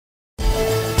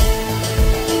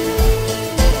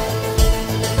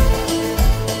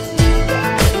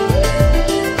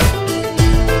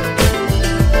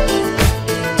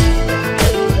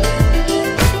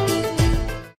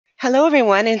Hello,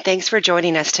 everyone, and thanks for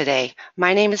joining us today.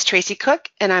 My name is Tracy Cook,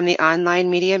 and I'm the Online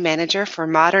Media Manager for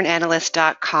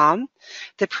ModernAnalyst.com,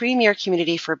 the premier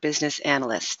community for business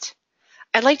analysts.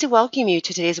 I'd like to welcome you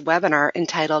to today's webinar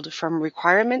entitled From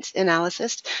Requirements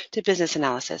Analysis to Business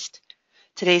Analysis.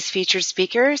 Today's featured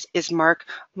speaker is Mark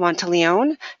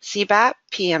Monteleone, CBAP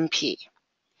PMP.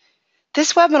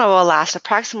 This webinar will last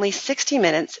approximately 60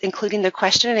 minutes, including the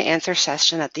question and answer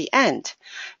session at the end.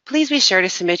 Please be sure to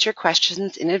submit your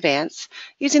questions in advance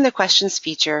using the questions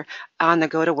feature on the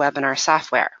GoToWebinar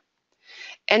software.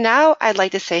 And now I'd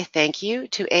like to say thank you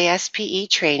to ASPE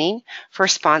Training for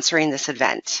sponsoring this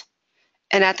event.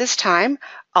 And at this time,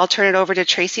 I'll turn it over to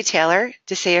Tracy Taylor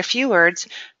to say a few words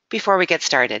before we get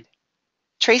started.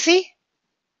 Tracy?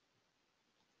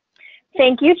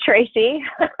 Thank you, Tracy.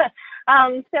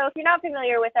 So if you're not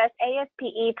familiar with us,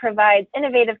 ASPE provides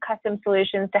innovative custom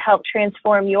solutions to help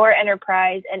transform your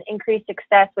enterprise and increase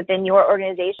success within your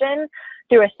organization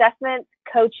through assessments,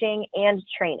 coaching, and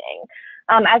training.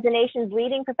 As the nation's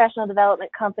leading professional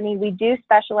development company, we do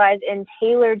specialize in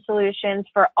tailored solutions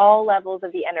for all levels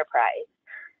of the enterprise.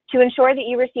 To ensure that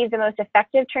you receive the most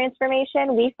effective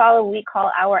transformation, we follow what we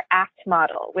call our ACT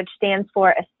model, which stands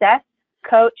for Assess,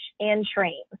 Coach, and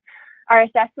Train. Our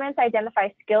assessments identify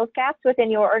skills gaps within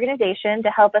your organization to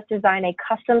help us design a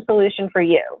custom solution for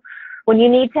you. When you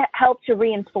need help to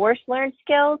reinforce learned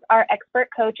skills, our expert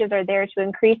coaches are there to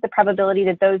increase the probability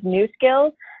that those new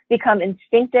skills become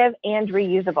instinctive and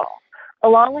reusable.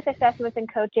 Along with assessments and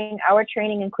coaching, our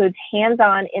training includes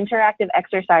hands-on interactive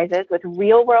exercises with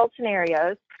real-world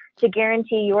scenarios to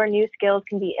guarantee your new skills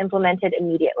can be implemented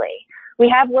immediately. We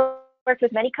have worked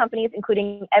with many companies,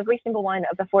 including every single one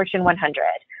of the Fortune 100.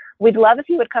 We'd love if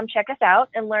you would come check us out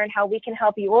and learn how we can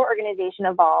help your organization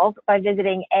evolve by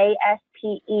visiting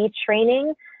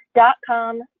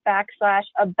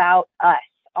aspetraining.com/about-us,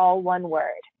 all one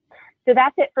word. So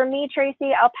that's it for me,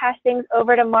 Tracy. I'll pass things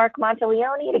over to Mark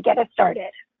Monteleone to get us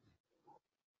started.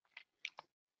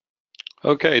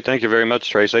 Okay, thank you very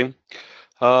much, Tracy.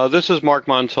 This is Mark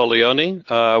Monteleone.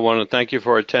 I want to thank you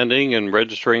for attending and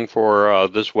registering for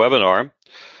this webinar.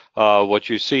 What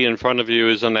you see in front of you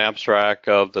is an abstract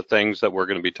of the things that we're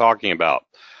going to be talking about.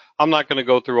 I'm not going to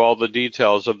go through all the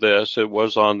details of this. It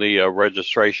was on the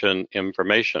registration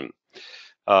information.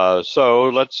 So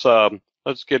let's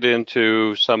get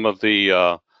into some of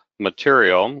the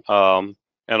material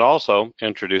and also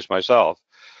introduce myself.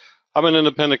 I'm an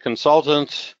independent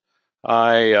consultant.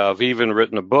 I have even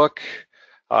written a book.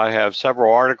 I have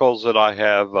several articles that I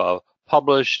have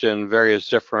published in various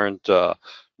different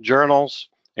journals,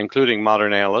 including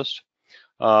Modern Analyst.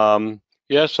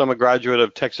 Yes, I'm a graduate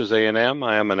of Texas A&M.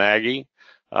 I am an Aggie.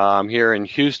 I'm here in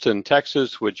Houston,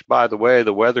 Texas, which, by the way,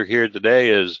 the weather here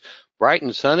today is bright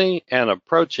and sunny and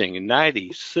approaching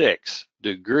 96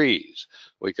 degrees.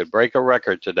 We could break a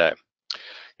record today.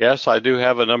 Yes, I do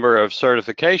have a number of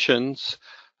certifications,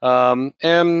 and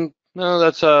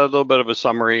that's a little bit of a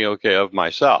summary, okay, of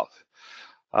myself.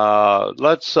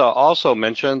 Let's also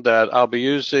mention that I'll be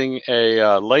using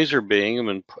a laser beam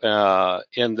in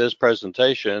this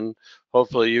presentation.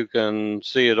 Hopefully you can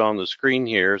see it on the screen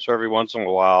here. So every once in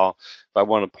a while, if I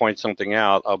want to point something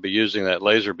out, I'll be using that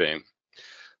laser beam.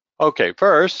 Okay,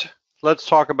 first, let's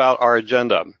talk about our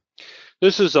agenda.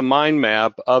 This is a mind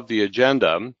map of the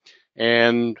agenda,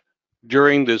 and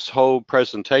during this whole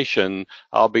presentation,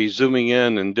 I'll be zooming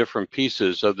in different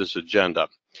pieces of this agenda.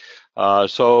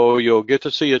 So you'll get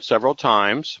to see it several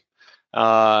times,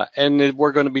 and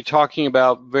we're going to be talking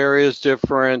about various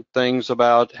different things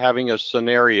about having a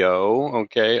scenario,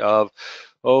 okay, of,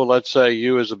 let's say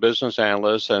you as a business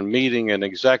analyst and meeting an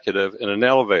executive in an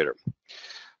elevator.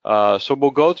 So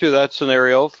we'll go through that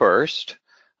scenario first.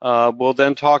 We'll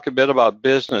then talk a bit about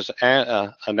business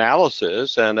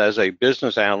analysis, and as a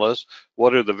business analyst,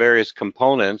 what are the various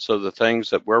components of the things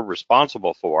that we're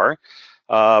responsible for.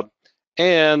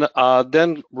 And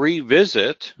then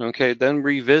revisit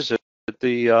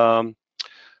the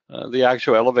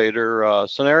actual elevator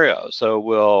scenario. So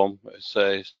we'll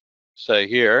say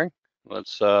here,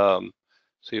 let's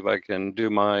see if I can do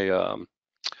my,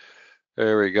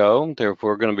 there we go.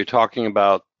 Therefore, we're going to be talking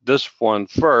about this one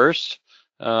first,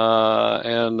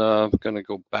 and I'm going to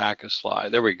go back a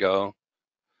slide. There we go.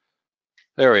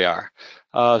 There we are.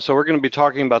 So we're going to be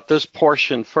talking about this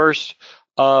portion first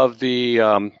of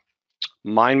the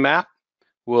mind map.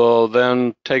 We'll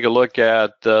then take a look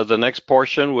at the next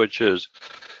portion, which is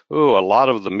a lot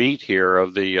of the meat here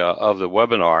of the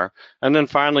webinar, and then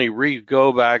finally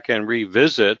go back and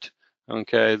revisit,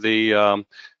 okay, the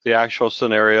actual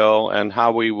scenario and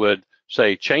how we would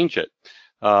say change it.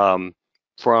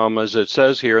 from, as it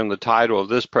says here in the title of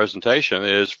this presentation,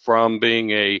 is from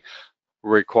being a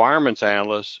requirements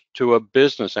analyst to a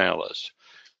business analyst.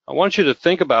 I want you to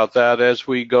think about that as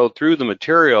we go through the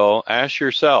material. Ask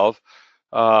yourself,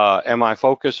 am I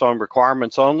focused on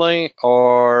requirements only,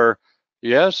 or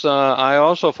yes, I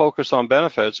also focus on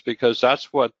benefits because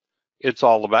that's what it's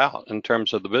all about in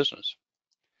terms of the business.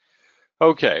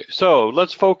 Okay, so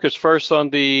let's focus first on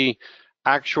the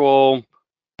actual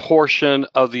portion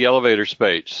of the elevator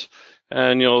speech.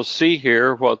 And you'll see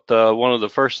here what one of the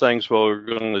first things we're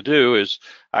going to do is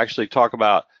actually talk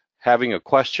about having a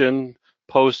question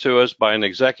posed to us by an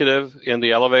executive in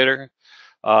the elevator,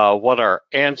 what our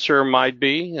answer might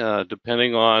be,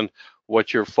 depending on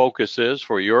what your focus is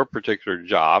for your particular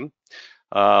job.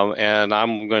 And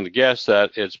I'm going to guess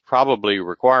that it's probably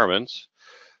requirements.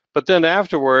 But then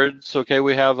afterwards, okay,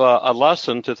 we have a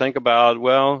lesson to think about.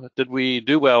 Well, did we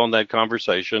do well in that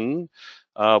conversation?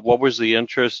 What was the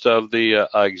interest of the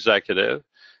executive?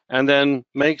 And then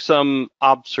make some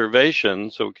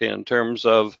observations, okay, in terms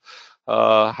of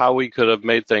how we could have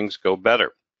made things go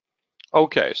better.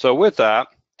 Okay, so with that,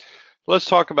 let's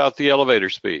talk about the elevator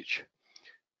speech.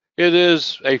 It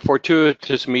is a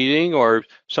fortuitous meeting or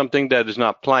something that is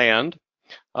not planned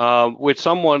with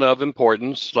someone of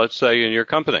importance, let's say in your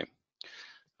company.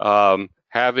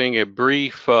 Having a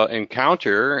brief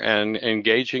encounter and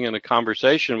engaging in a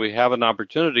conversation, we have an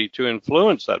opportunity to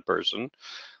influence that person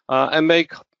and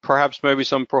make perhaps maybe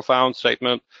some profound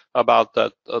statement about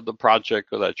that the project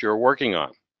that you're working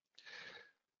on.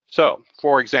 So,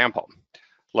 for example,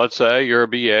 let's say you're a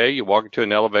BA, you walk into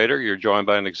an elevator, you're joined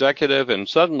by an executive, and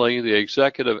suddenly the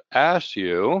executive asks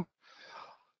you,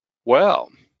 well,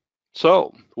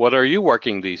 so what are you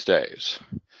working these days?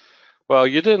 Well,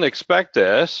 you didn't expect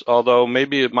this, although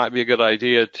maybe it might be a good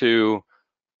idea to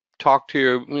talk to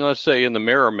your, let's say in the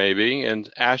mirror maybe,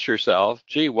 and ask yourself,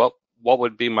 gee, what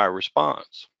would be my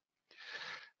response?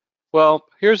 Well,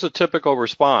 here's a typical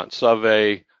response of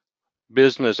a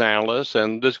business analyst,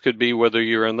 and this could be whether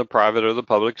you're in the private or the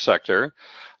public sector.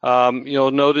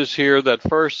 You'll notice here that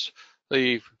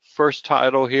the first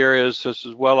title here is,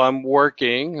 well, I'm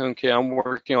working on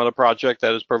a project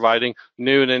that is providing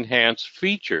new and enhanced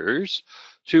features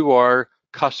to our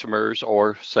customers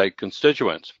or, say,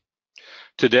 constituents.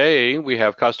 Today, we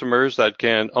have customers that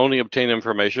can only obtain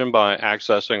information by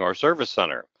accessing our service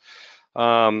center.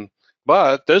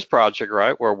 But this project,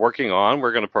 right, we're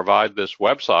going to provide this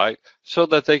website so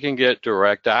that they can get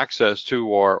direct access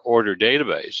to our order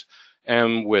database.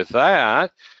 And with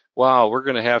that, wow, we're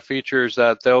going to have features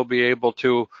that they'll be able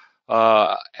to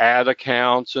add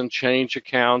accounts and change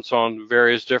accounts on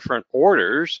various different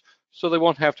orders, so they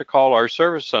won't have to call our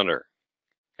service center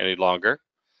any longer.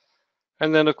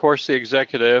 And then, of course, the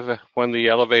executive, when the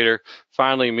elevator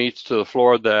finally meets to the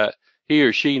floor that he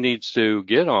or she needs to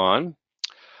get on,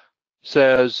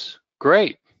 says,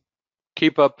 great,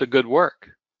 keep up the good work.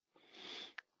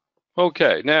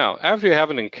 Okay, now, after you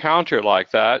have an encounter like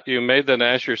that, you may then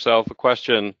ask yourself a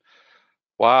question,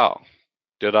 wow,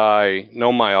 did I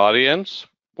know my audience?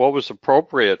 What was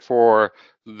appropriate for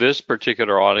this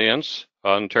particular audience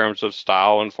in terms of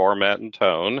style and format and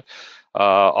tone,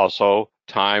 also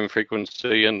time,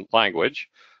 frequency, and language.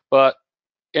 But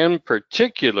in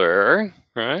particular,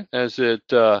 right, as it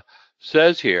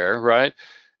says here, right,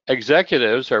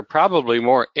 executives are probably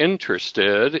more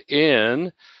interested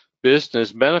in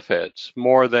business benefits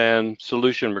more than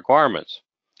solution requirements.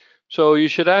 So you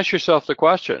should ask yourself the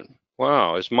question,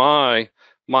 wow, is my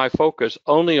focus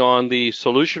only on the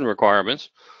solution requirements,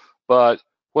 but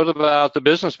what about the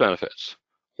business benefits?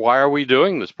 Why are we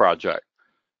doing this project?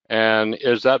 And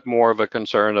is that more of a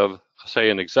concern of, say,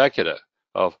 an executive,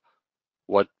 of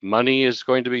what money is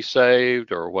going to be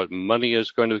saved or what money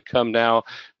is going to come now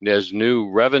as new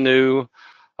revenue?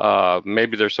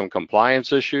 Maybe there's some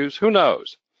compliance issues, who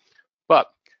knows? But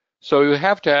so you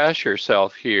have to ask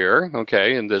yourself here,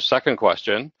 okay, in this second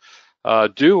question,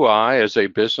 do I, as a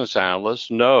business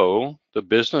analyst, know the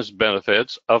business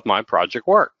benefits of my project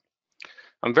work?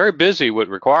 I'm very busy with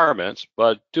requirements,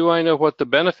 but do I know what the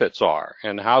benefits are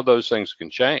and how those things can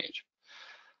change?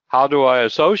 How do I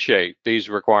associate these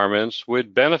requirements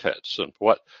with benefits, and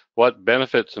what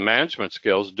benefits and management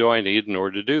skills do I need in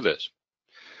order to do this?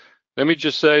 Let me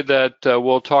just say that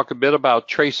we'll talk a bit about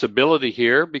traceability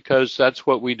here, because that's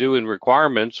what we do in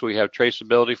requirements. We have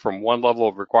traceability from one level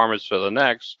of requirements to the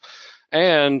next,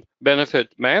 and benefit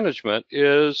management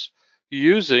is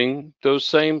using those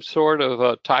same sort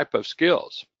of type of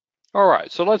skills. All right,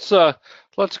 so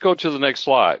let's go to the next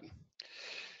slide.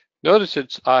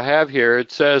 Notice I have here,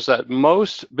 it says that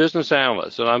most business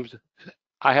analysts, and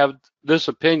I have this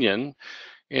opinion,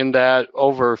 in that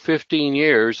over 15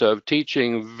 years of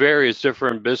teaching various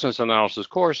different business analysis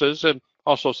courses and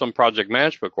also some project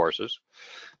management courses,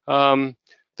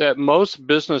 that most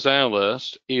business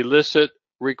analysts elicit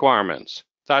requirements.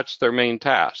 That's their main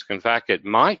task. In fact, it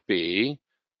might be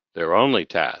their only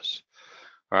task.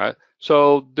 All right.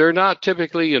 So they're not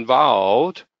typically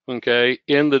involved, okay,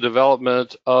 in the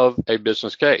development of a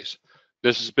business case.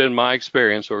 This has been my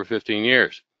experience over 15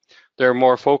 years. They're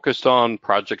more focused on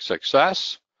project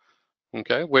success,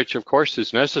 okay, which of course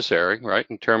is necessary, right,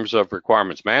 in terms of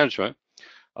requirements management.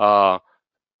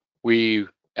 We,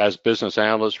 as business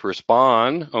analysts,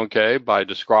 respond, okay, by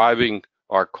describing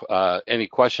our any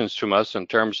questions from us in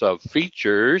terms of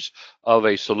features of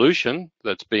a solution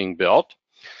that's being built.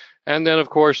 And then, of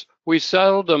course, we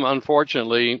seldom,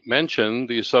 unfortunately, mention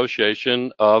the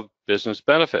association of business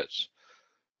benefits.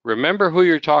 Remember who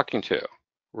you're talking to.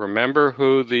 Remember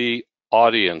who the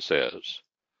audience is.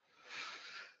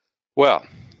 Well,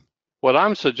 what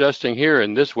I'm suggesting here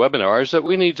in this webinar is that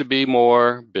we need to be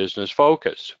more business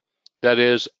focused. That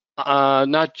is,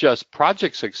 not just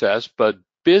project success, but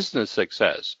business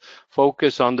success.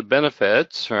 Focus on the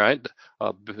benefits, right?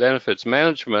 Benefits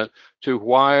management to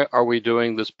why are we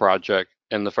doing this project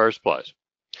in the first place.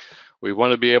 We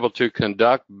want to be able to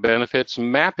conduct benefits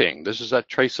mapping. This is that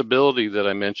traceability that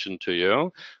I mentioned to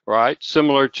you, right?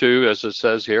 Similar to, as it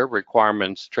says here,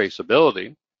 requirements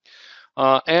traceability.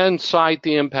 And cite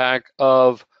the impact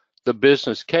of the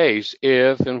business case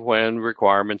if and when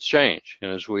requirements change.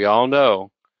 And as we all know,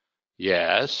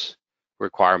 yes,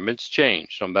 requirements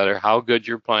change, no matter how good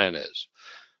your plan is.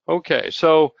 Okay,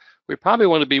 so we probably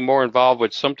want to be more involved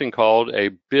with something called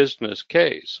a business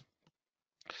case.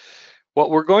 What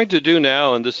we're going to do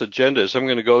now in this agenda is I'm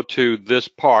going to go to this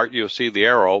part. You'll see the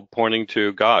arrow pointing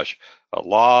to, gosh, a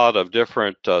lot of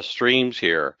different streams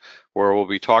here where we'll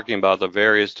be talking about the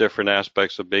various different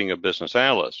aspects of being a business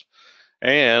analyst.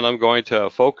 And I'm going to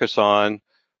focus on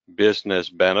business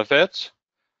benefits.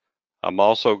 I'm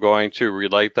also going to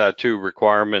relate that to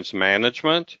requirements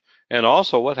management and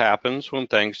also what happens when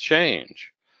things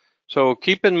change. So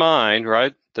keep in mind,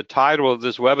 right, the title of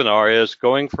this webinar is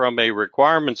Going from a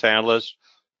Requirements Analyst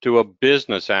to a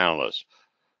Business Analyst.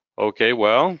 Okay,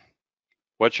 well,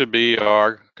 what should be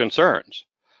our concerns?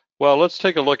 Well, let's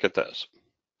take a look at this.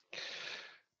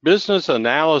 Business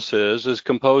analysis is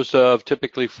composed of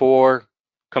typically 4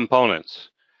 components.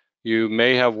 You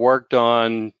may have worked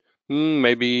on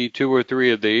maybe 2 or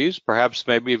 3 of these. Perhaps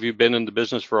maybe if you've been in the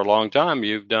business for a long time,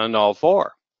 you've done all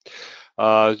 4.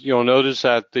 You'll notice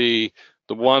that the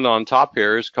one on top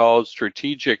here is called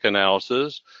strategic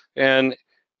analysis, and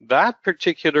that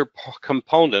particular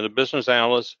component of business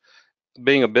analyst,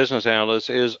 being a business analyst,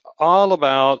 is all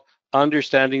about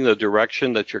understanding the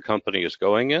direction that your company is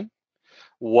going in.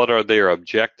 What are their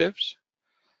objectives?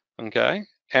 Okay,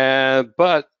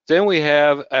 but then we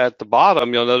have at the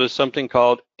bottom, you'll notice something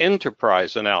called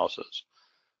enterprise analysis.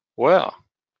 Well,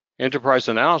 enterprise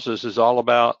analysis is all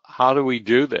about how do we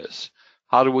do this?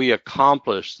 How do we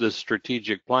accomplish this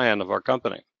strategic plan of our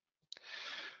company?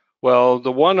 Well, the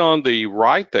one on the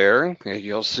right there,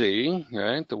 you'll see,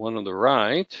 right? The one on the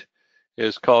right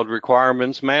is called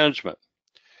requirements management.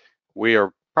 We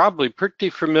are probably pretty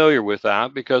familiar with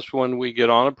that because when we get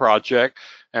on a project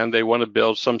and they want to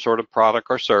build some sort of product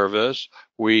or service,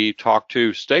 we talk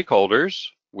to stakeholders,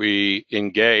 we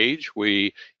engage,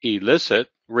 we elicit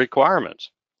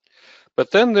requirements.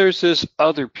 But then there's this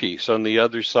other piece on the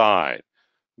other side,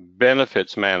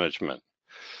 benefits management.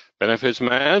 Benefits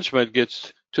management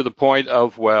gets to the point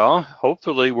of, well,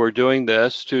 hopefully we're doing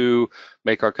this to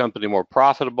make our company more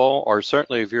profitable, or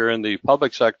certainly if you're in the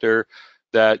public sector,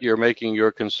 that you're making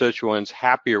your constituents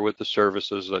happier with the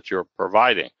services that you're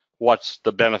providing. What's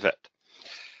the benefit?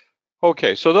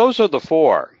 Okay, so those are the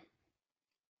 4.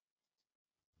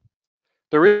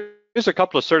 There is a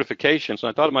couple of certifications, and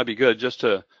I thought it might be good just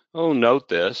to note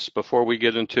this before we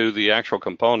get into the actual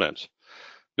components.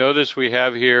 Notice we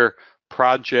have here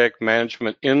Project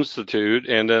Management Institute,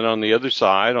 and then on the other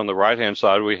side, on the right-hand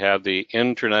side, we have the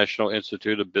International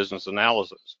Institute of Business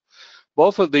Analysis.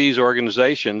 Both of these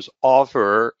organizations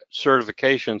offer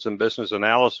certifications in business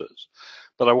analysis,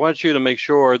 but I want you to make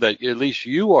sure that at least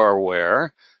you are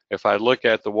aware, if I look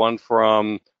at the one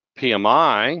from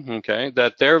PMI, okay,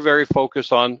 that they're very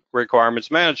focused on requirements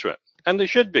management, and they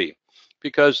should be,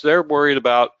 because they're worried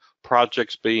about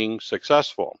projects being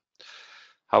successful.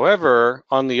 However,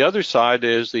 on the other side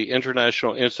is the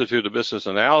International Institute of Business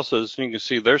Analysis, and you can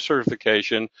see their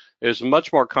certification is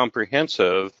much more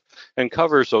comprehensive and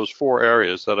covers those 4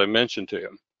 areas that I mentioned to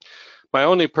you. My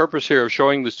only purpose here of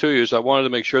showing this to you is I wanted to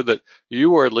make sure that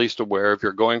you are at least aware, if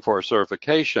you're going for a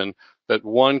certification, that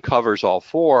one covers all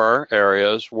four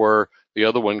areas, where the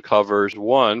other one covers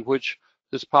one, which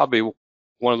is probably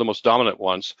one of the most dominant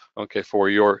ones, okay, for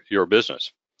your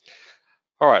business.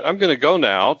 All right, I'm going to go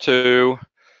now to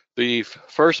the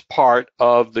first part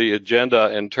of the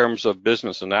agenda in terms of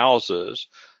business analysis.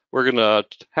 We're going to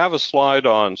have a slide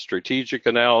on strategic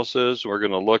analysis. We're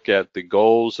going to look at the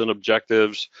goals and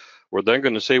objectives. We're then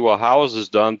going to see, well, how is this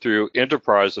done through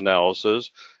enterprise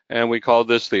analysis? And we call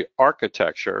this the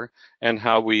architecture, and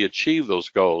how we achieve those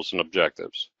goals and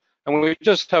objectives. And we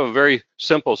just have a very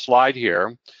simple slide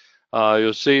here.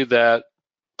 You'll see that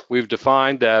we've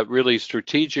defined that really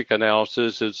strategic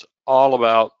analysis is all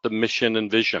about the mission and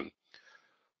vision.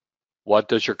 What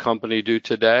does your company do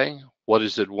today? What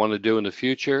does it want to do in the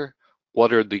future?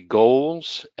 What are the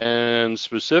goals? And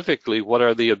specifically, what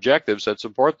are the objectives that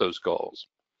support those goals?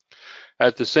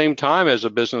 At the same time, as a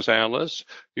business analyst,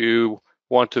 you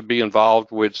want to be involved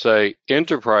with, say,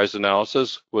 enterprise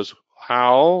analysis. Was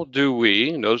how do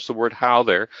we, notice the word how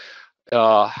there,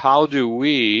 how do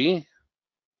we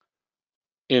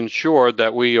ensure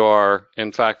that we are,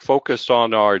 in fact, focused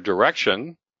on our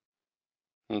direction,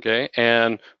 okay?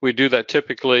 And we do that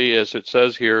typically, as it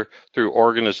says here, through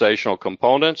organizational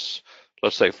components,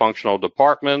 let's say functional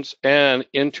departments, and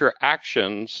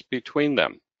interactions between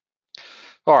them.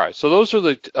 All right, so those are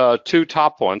the two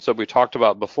top points that we talked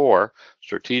about before: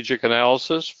 strategic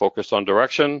analysis, focused on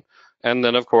direction, and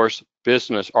then, of course,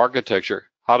 business architecture.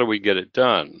 How do we get it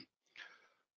done?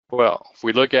 Well, if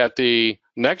we look at the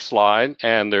next slide,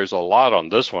 and there's a lot on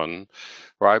this one,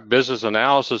 right? Business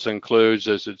analysis includes,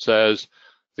 as it says,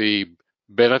 the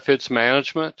benefits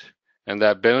management, and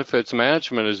that benefits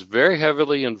management is very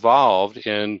heavily involved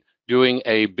in doing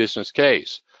a business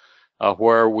case,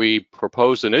 where we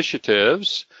propose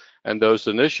initiatives, and those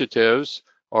initiatives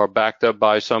are backed up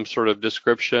by some sort of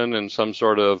description and some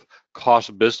sort of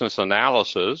cost business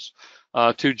analysis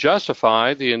to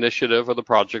justify the initiative or the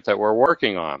project that we're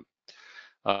working on.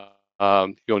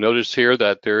 You'll notice here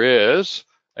that there is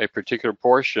a particular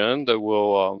portion that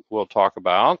we'll talk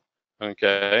about,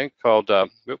 okay, called,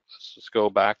 let's just go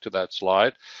back to that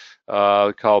slide,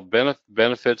 called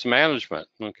benefits management,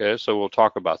 okay, so we'll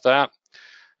talk about that.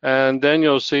 And then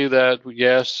you'll see that,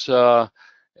 yes, later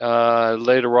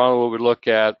on we would look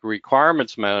at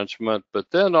requirements management, but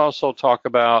then also talk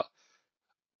about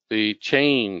the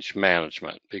change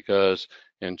management, because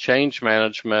in change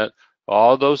management,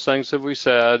 all those things that we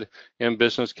said in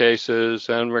business cases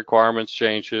and requirements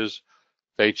changes,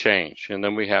 they change. And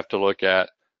then we have to look at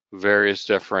various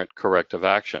different corrective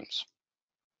actions.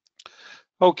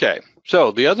 Okay,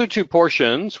 so the other two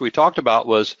portions we talked about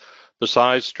was,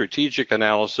 besides strategic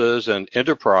analysis and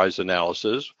enterprise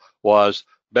analysis, was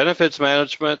benefits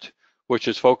management, which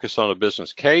is focused on a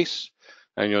business case.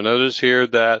 And you'll notice here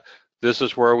that this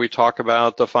is where we talk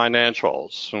about the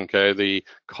financials, okay, the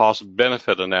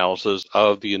cost-benefit analysis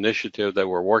of the initiative that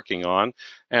we're working on,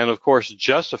 and of course,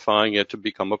 justifying it to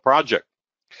become a project.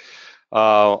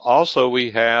 Also,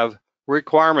 we have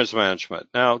requirements management.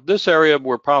 Now, this area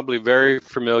we're probably very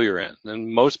familiar in,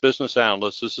 and most business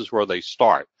analysts, this is where they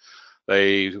start.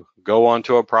 They go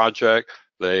onto a project,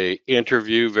 they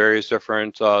interview various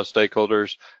different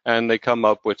stakeholders, and they come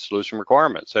up with solution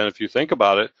requirements. And if you think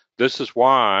about it, this is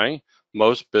why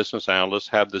most business analysts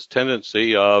have this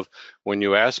tendency of, when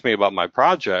you ask me about my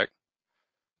project,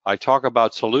 I talk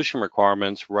about solution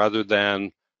requirements rather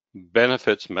than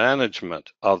benefits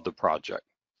management of the project.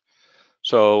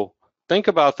 So think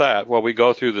about that while we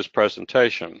go through this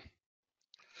presentation.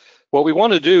 What we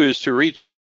want to do is to reach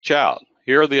out.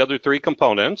 Here are the other three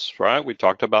components, right? We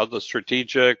talked about the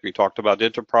strategic, we talked about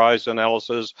enterprise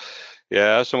analysis,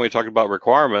 yes, and we talked about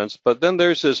requirements, but then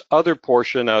there's this other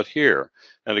portion out here.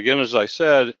 And again, as I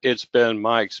said, it's been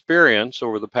my experience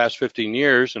over the past 15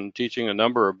 years in teaching a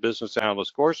number of business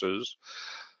analyst courses.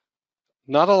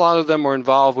 Not a lot of them are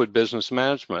involved with business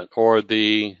management or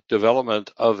the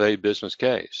development of a business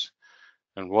case.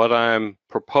 And what I'm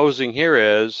proposing here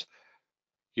is,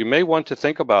 you may want to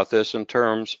think about this in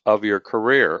terms of your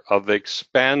career, of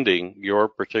expanding your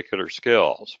particular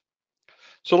skills.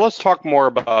 So let's talk more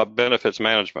about benefits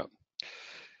management.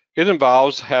 It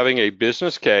involves having a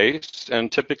business case,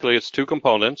 and typically it's two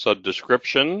components, a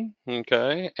description,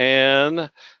 okay,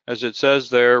 and as it says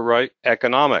there, right,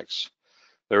 economics.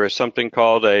 There is something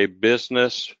called a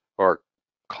business or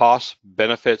cost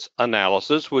benefits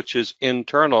analysis, which is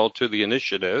internal to the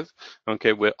initiative,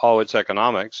 okay, with all its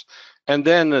economics. And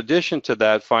then in addition to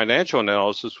that, financial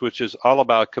analysis, which is all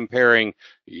about comparing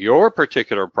your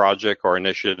particular project or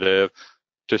initiative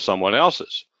to someone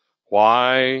else's.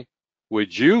 Why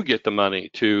would you get the money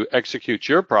to execute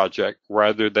your project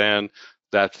rather than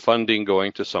that funding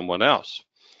going to someone else.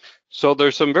 So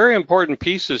there's some very important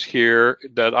pieces here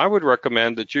that I would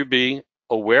recommend that you be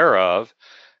aware of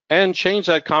and change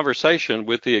that conversation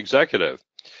with the executive.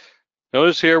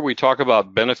 Notice here we talk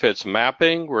about benefits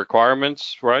mapping,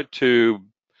 requirements, right, to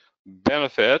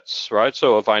benefits, right?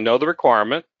 So if I know the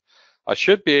requirement, I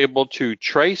should be able to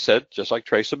trace it, just like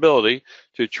traceability,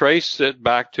 to trace it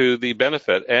back to the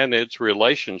benefit and its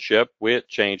relationship with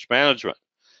change management.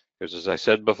 Because as I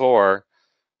said before,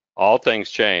 all things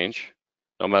change,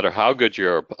 no matter how good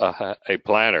you're a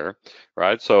planner,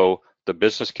 right? So the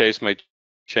business case may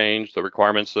change, the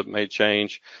requirements that may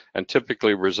change, and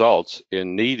typically results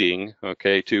in needing,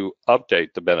 okay, to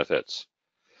update the benefits.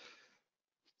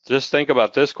 Just think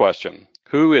about this question.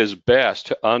 Who is best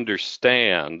to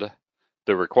understand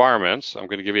the requirements? I'm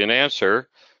going to give you an answer.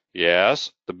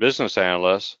 Yes, the business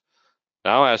analyst.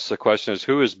 Now ask the question is,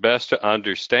 who is best to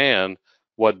understand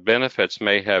what benefits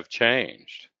may have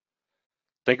changed?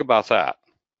 Think about that.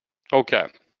 Okay.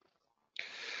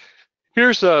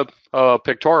 Here's a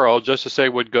pictorial just to say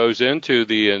what goes into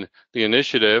the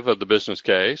initiative of the business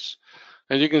case.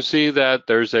 And you can see that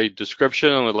there's a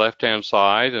description on the left-hand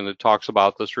side, and it talks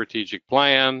about the strategic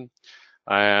plan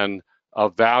and a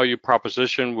value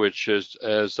proposition, which is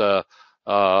a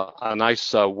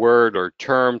nice word or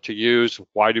term to use.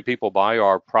 Why do people buy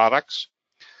our products?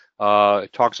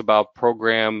 It talks about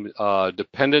program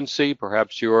dependency.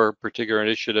 Perhaps your particular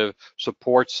initiative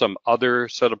supports some other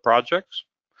set of projects.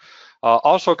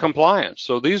 Also compliance.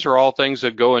 So these are all things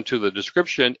that go into the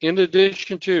description in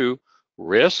addition to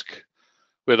risk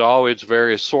with all its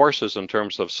various sources in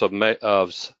terms of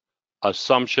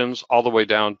assumptions all the way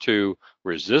down to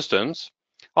resistance.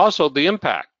 Also the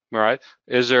impact, right?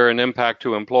 Is there an impact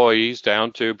to employees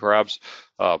down to perhaps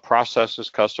processes,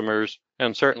 customers,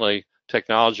 and certainly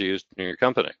technology used in your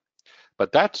company?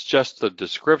 But that's just the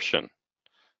description.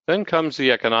 Then comes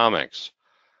the economics.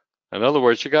 In other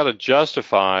words, you got to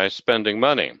justify spending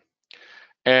money.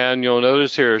 And you'll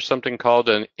notice here something called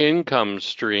an income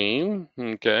stream.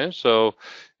 Okay, so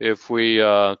if we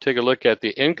take a look at the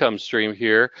income stream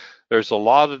here, there's a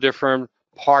lot of different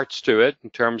parts to it in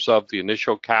terms of the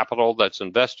initial capital that's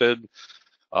invested,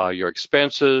 your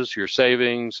expenses, your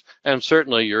savings, and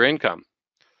certainly your income.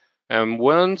 And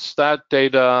once that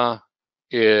data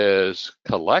is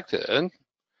collected,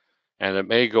 and it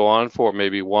may go on for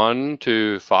maybe 1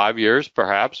 to 5 years,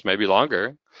 perhaps, maybe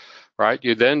longer, right?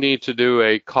 You then need to do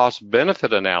a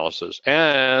cost-benefit analysis.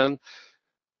 And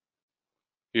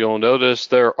you'll notice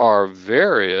there are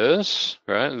various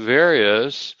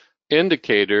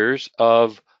indicators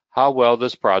of how well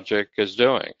this project is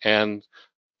doing. And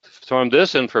from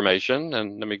this information,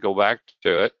 and let me go back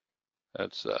to it.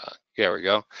 That's, there we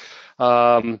go.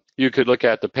 You could look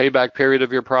at the payback period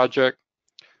of your project,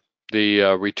 the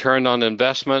return on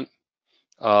investment,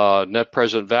 net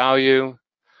present value.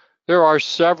 There are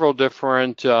several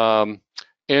different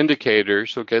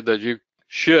indicators, okay, that you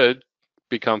should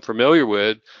become familiar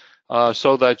with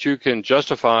so that you can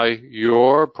justify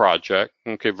your project,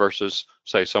 okay, versus,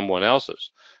 say, someone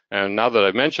else's. And now that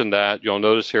I mentioned that, you'll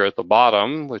notice here at the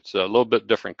bottom, which is a little bit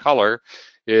different color,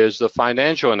 is the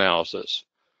financial analysis.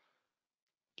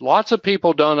 Lots of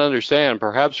people don't understand,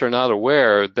 perhaps are not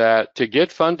aware, that to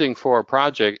get funding for a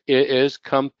project, it is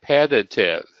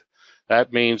competitive.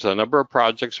 That means a number of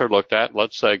projects are looked at.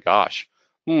 Let's say, gosh,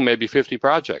 maybe 50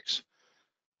 projects.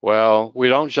 Well, we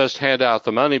don't just hand out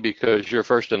the money because you're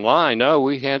first in line. No,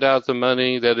 we hand out the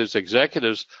money that is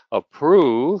executives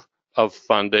approve of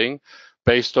funding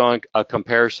based on a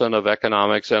comparison of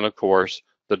economics and, of course,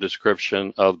 the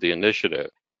description of the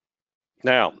initiative.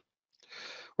 Now,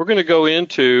 we're going to go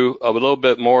into a little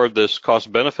bit more of this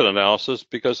cost-benefit analysis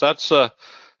because that's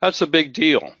a big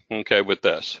deal, okay, with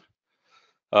this.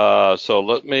 So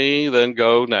let me then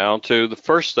go now to the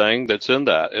first thing that's in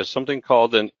that is something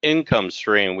called an income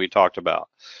stream we talked about.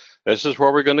 This is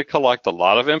where we're going to collect a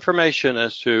lot of information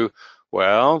as to,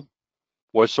 well,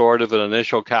 what sort of an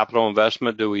initial capital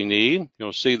investment do we need?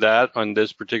 You'll see that on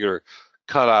this particular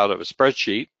cutout of a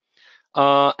spreadsheet.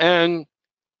 And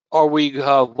are we,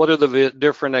 what are the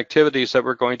different activities that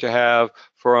we're going to have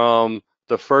from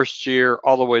the first year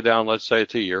all the way down, let's say,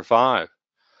 to year 5?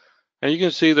 And you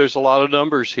can see there's a lot of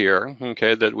numbers here,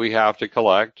 okay, that we have to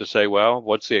collect to say, well,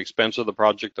 what's the expense of the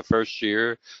project the first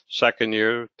year, second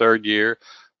year, third year?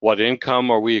 What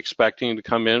income are we expecting to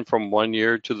come in from 1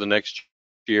 year to the next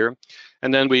year?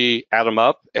 And then we add them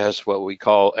up as what we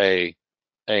call a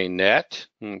net,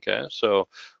 okay? So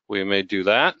we may do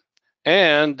that.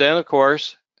 And then, of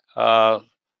course, again,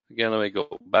 let me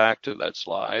go back to that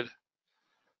slide.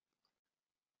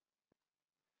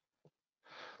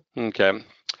 Okay.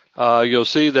 you'll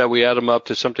see that we add them up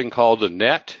to something called a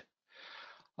net,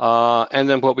 and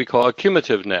then what we call a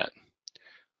cumulative net.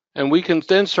 And we can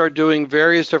then start doing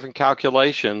various different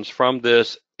calculations from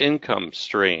this income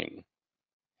stream.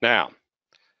 Now,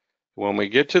 when we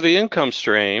get to the income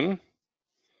stream,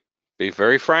 be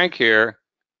very frank here,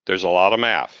 there's a lot of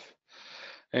math.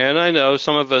 And I know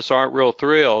some of us aren't real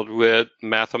thrilled with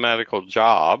mathematical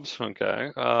jobs,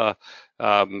 okay?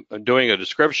 Doing a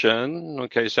description,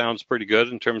 okay, sounds pretty good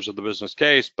in terms of the business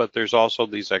case, but there's also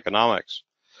these economics.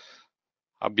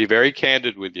 I'll be very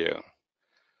candid with you.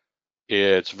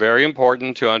 It's very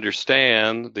important to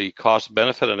understand the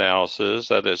cost-benefit analysis,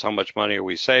 that is, how much money are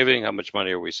we saving, how much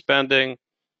money are we spending,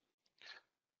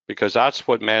 because that's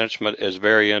what management is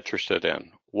very interested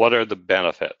in. What are the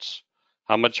benefits?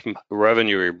 How much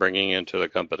revenue are you bringing into the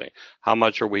company? How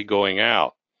much are we going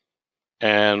out?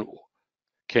 And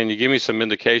can you give me some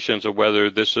indications of whether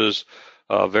this is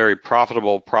a very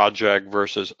profitable project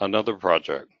versus another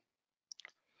project?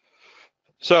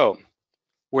 So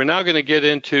we're now going to get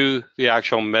into the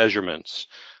actual measurements.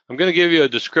 I'm going to give you a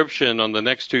description on the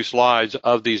next two slides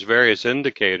of these various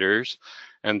indicators,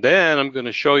 and then I'm going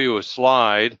to show you a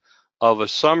slide of a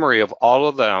summary of all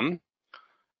of them.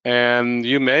 And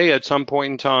you may at some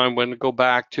point in time when go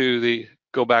back to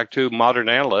Modern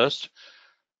Analyst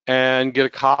and get a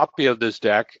copy of this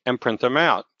deck and print them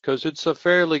out, because it's a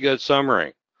fairly good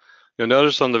summary. You'll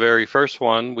notice on the very first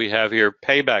one we have here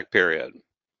payback period.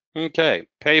 Okay,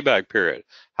 payback period.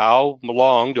 How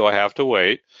long do I have to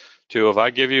wait to, if I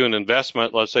give you an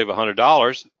investment, let's say of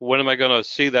 $100, when am I going to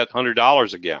see that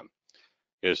 $100 again?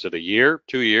 Is it a year,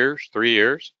 2 years, 3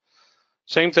 years?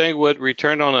 Same thing with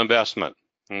return on investment.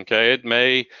 Okay, it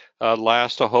may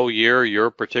last a whole year,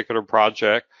 your particular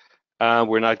project.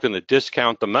 We're not going to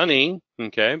discount the money,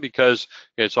 okay, because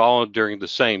it's all during the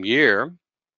same year.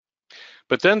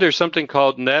 But then there's something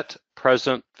called net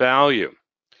present value.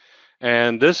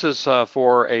 And this is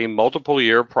for a multiple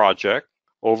year project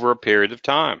over a period of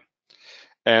time.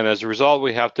 And as a result,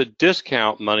 we have to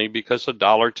discount money because the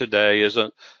dollar today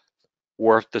isn't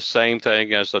worth the same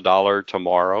thing as the dollar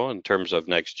tomorrow in terms of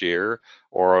next year,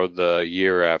 or the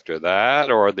year after that,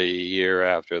 or the year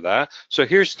after that. So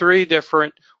here's three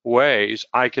different ways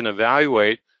I can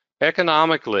evaluate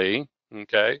economically,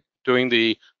 okay, doing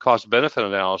the cost-benefit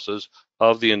analysis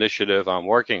of the initiative I'm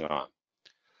working on.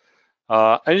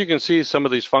 And you can see some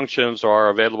of these functions are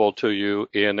available to you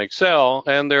in Excel,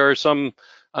 and there are some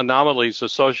anomalies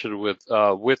associated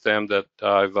with them that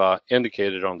I've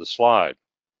indicated on the slide.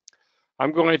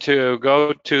 I'm going to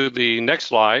go to the next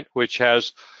slide, which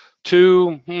has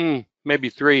two, maybe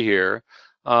three here,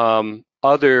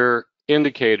 other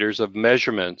indicators of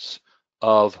measurements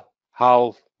of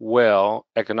how well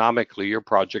economically your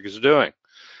project is doing.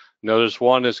 Notice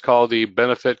one is called the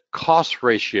benefit cost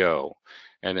ratio.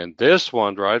 And in this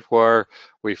one, right, where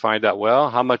we find out, well,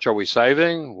 how much are we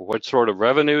saving? What sort of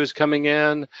revenue is coming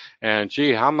in? And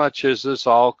gee, how much is this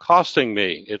all costing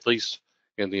me, at least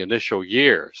in the initial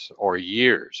years or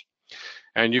years?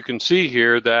 And you can see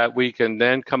here that we can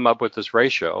then come up with this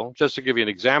ratio. Just to give you an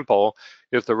example,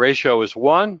 if the ratio is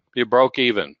 1, you broke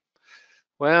even.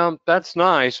 Well, that's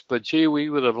nice, but gee, we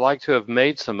would have liked to have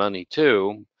made some money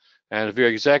too. And if you're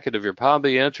executive, you're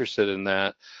probably interested in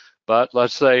that. But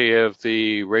let's say if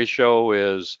the ratio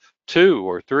is 2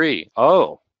 or 3,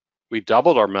 oh, we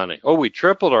doubled our money. Oh, we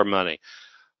tripled our money.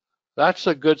 That's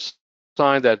a good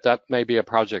sign that that may be a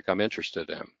project I'm interested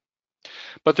in.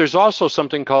 But there's also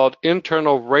something called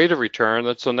internal rate of return.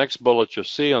 That's the next bullet you'll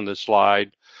see on this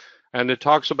slide. And it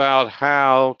talks about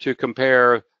how to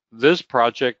compare this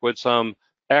project with some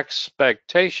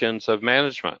expectations of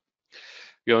management.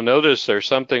 You'll notice there's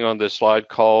something on this slide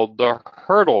called the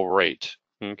hurdle rate.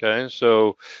 Okay,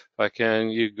 so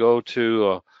you go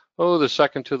to, the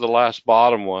second to the last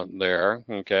bottom one there.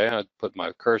 Okay, I put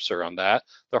my cursor on that,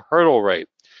 the hurdle rate.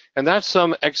 And that's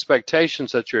some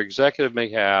expectations that your executive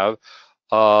may have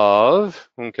of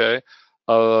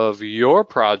your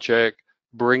project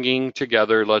bringing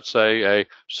together, let's say, a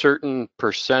certain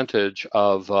percentage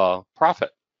of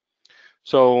profit.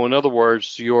 So in other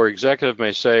words, your executive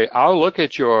may say, I'll look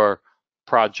at your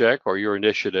project or your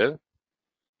initiative,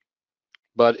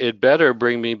 but it better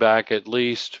bring me back at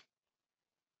least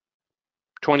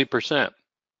 20%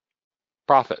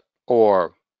 profit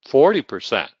or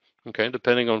 40%, okay,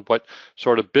 depending on what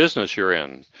sort of business you're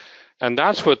in. And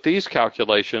that's what these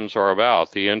calculations are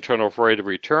about, the internal rate of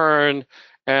return.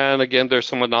 And again, there's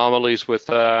some anomalies with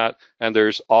that. And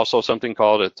there's also something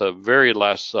called, at the very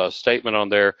last statement on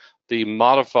there, the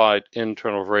modified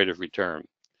internal rate of return.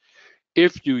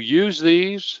 If you use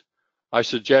these, I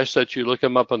suggest that you look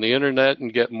them up on the internet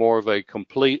and get more of a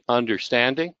complete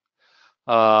understanding.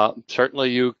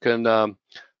 Certainly you can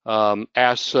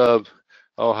ask,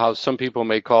 how some people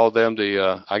may call them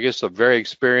I guess, a very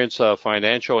experienced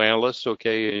financial analyst,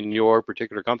 okay, in your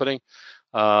particular company.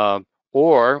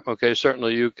 Or, okay,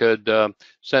 certainly you could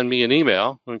send me an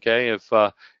email, okay,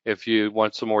 if you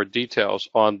want some more details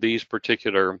on these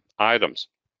particular items.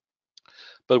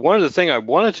 But one of the things I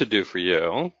wanted to do for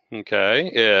you, okay,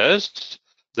 is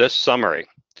this summary.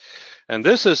 And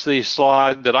this is the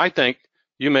slide that I think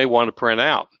you may want to print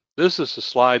out. This is the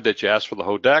slide that you asked for the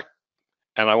whole deck,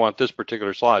 and I want this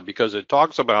particular slide because it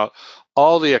talks about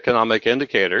all the economic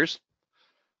indicators,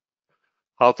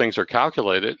 how things are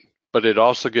calculated, but it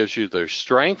also gives you their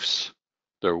strengths,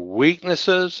 their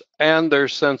weaknesses, and their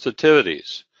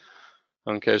sensitivities.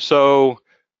 Okay, so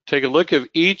take a look at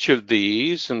each of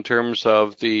these in terms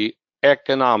of the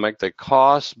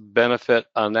cost-benefit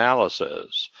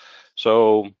analysis.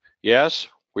 So yes,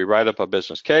 we write up a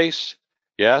business case.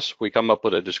 Yes, we come up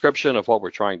with a description of what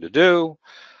we're trying to do,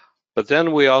 but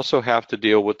then we also have to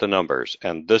deal with the numbers,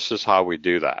 and this is how we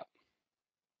do that.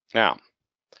 Now,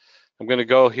 I'm going to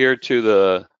go here to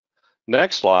the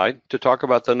next slide to talk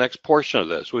about the next portion of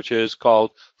this, which is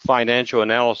called financial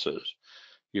analysis.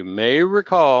 You may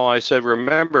recall I said,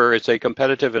 remember, it's a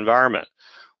competitive environment.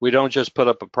 We don't just put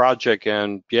up a project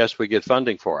and yes, we get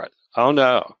funding for it. Oh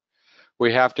no,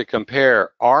 we have to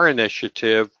compare our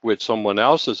initiative with someone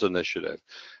else's initiative.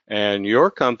 And your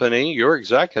company, your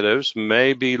executives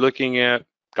may be looking at,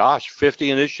 gosh, 50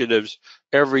 initiatives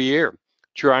every year,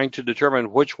 trying to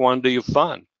determine which one do you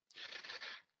fund.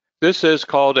 This is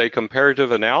called a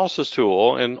comparative analysis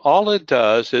tool, and all it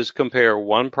does is compare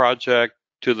one project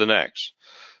to the next.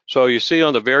 So you see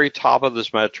on the very top of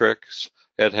this matrix,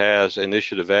 it has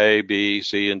initiative A, B,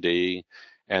 C, and D,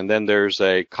 and then there's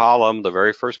a column, the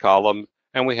very first column,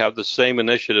 and we have the same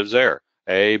initiatives there,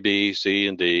 A, B, C,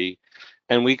 and D,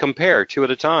 and we compare two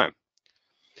at a time.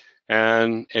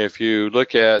 And if you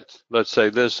look at, let's say,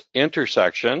 this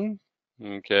intersection,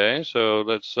 okay, so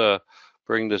let's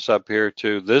bring this up here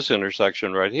to this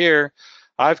intersection right here.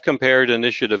 I've compared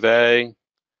initiative A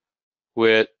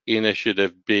with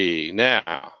initiative B.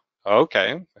 Now,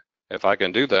 okay, if I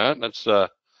can do that, let's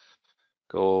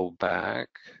go back.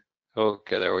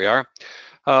 Okay, there we are.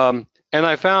 And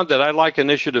I found that I like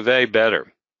initiative A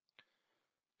better.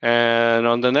 And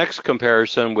on the next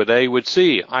comparison with A with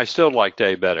C, I still liked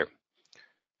A better.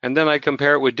 And then I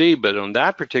compare it with D, but on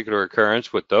that particular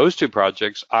occurrence with those two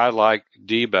projects, I like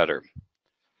D better.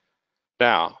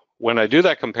 Now, when I do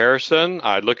that comparison,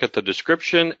 I look at the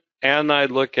description and I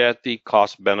look at the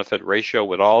cost-benefit ratio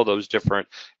with all those different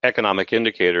economic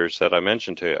indicators that I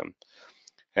mentioned to you.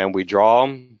 And we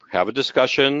draw, have a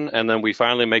discussion, and then we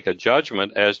finally make a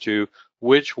judgment as to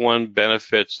which one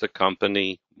benefits the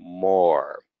company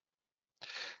more.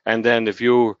 And then if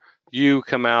you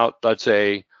come out, let's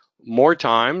say, more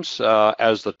times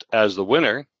as the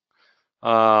winner,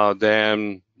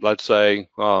 then let's say,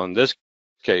 well, in this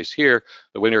case here,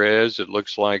 the winner is, it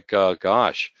looks like,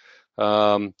 gosh,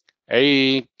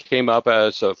 A came up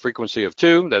as a frequency of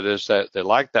 2, that is that they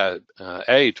like that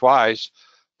A twice,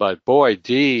 but boy,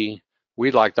 D, we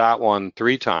like that one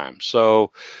 3 times.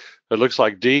 So it looks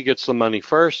like D gets the money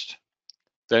first,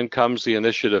 then comes the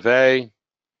initiative A,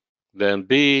 then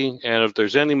B, and if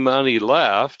there's any money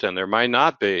left, and there might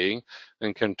not be,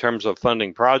 in terms of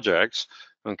funding projects,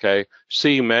 okay,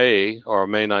 C may or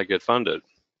may not get funded.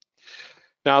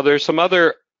 Now, there's some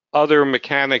other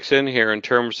mechanics in here in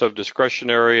terms of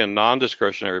discretionary and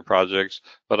non-discretionary projects,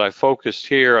 but I focused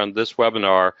here on this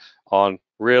webinar on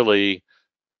really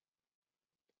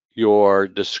your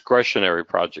discretionary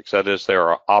projects. That is, there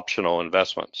are optional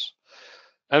investments.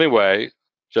 Anyway,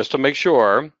 just to make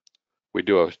sure, we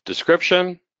do a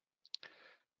description.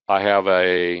 I have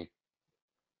a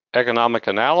economic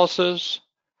analysis.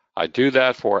 I do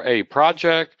that for a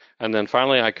project, and then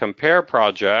finally I compare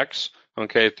projects,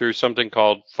 okay, through something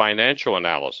called financial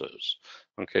analysis,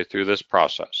 okay, through this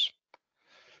process.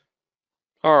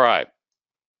 All right.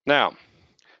 Now,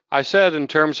 I said in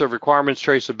terms of requirements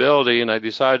traceability, and I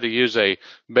decided to use a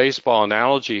baseball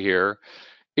analogy here.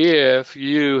 If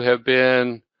you have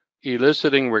been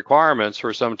eliciting requirements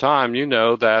for some time, you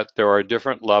know that there are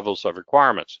different levels of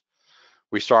requirements.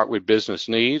 We start with business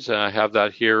needs, and I have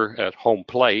that here at home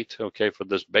plate, okay, for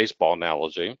this baseball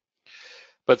analogy.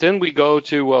 But then we go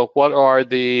to, well, what are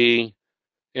in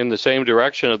the same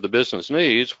direction of the business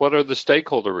needs, what are the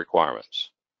stakeholder requirements?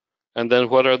 And then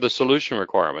what are the solution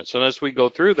requirements? And as we go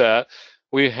through that,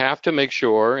 we have to make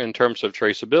sure in terms of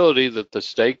traceability that the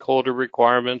stakeholder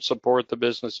requirements support the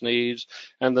business needs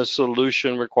and the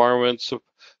solution requirements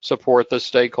support the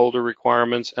stakeholder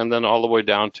requirements, and then all the way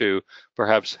down to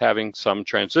perhaps having some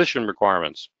transition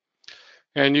requirements.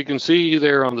 And you can see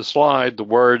there on the slide the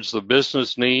words the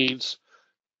business needs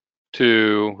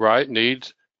to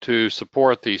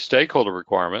support the stakeholder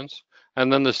requirements,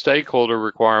 and then the stakeholder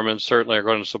requirements certainly are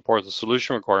going to support the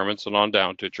solution requirements and on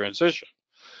down to transition.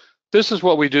 This is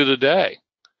what we do today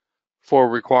for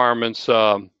requirements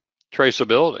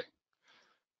traceability.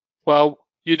 Well,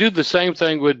 you do the same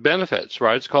thing with benefits,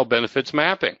 right? It's called benefits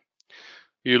mapping.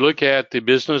 You look at the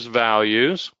business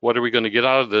values. What are we going to get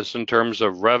out of this in terms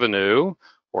of revenue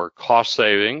or cost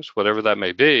savings, whatever that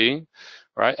may be,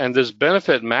 right? And this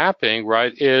benefit mapping,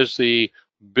 right, is the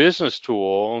business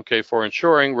tool, okay, for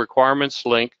ensuring requirements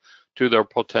link to their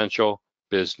potential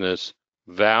business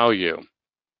value.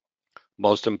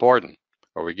 Most important,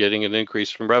 are we getting an increase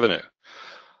from revenue?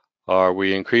 Are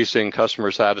we increasing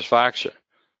customer satisfaction?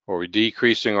 Are we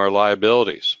decreasing our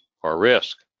liabilities, our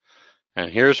risk?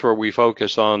 And here's where we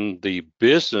focus on the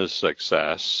business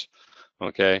success,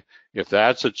 okay, if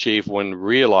that's achieved when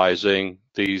realizing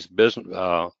these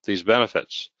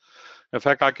benefits. In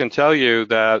fact, I can tell you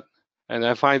that, and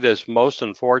I find this most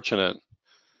unfortunate,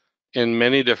 in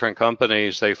many different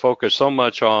companies, they focus so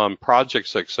much on project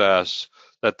success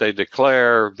that they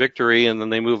declare victory and then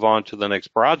they move on to the next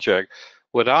project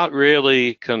without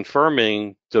really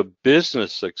confirming the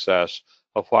business success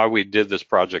of why we did this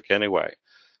project anyway.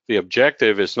 The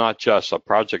objective is not just a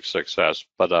project success,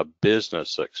 but a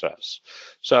business success.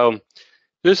 So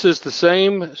this is the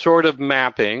same sort of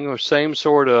mapping or same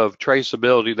sort of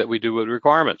traceability that we do with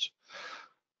requirements.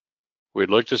 We'd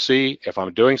look to see if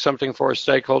I'm doing something for a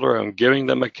stakeholder, I'm giving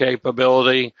them a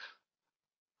capability,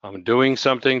 I'm doing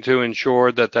something to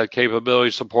ensure that that capability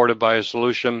is supported by a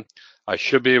solution, I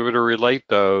should be able to relate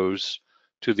those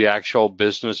to the actual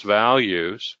business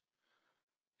values.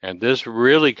 And this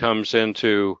really comes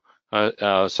into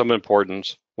some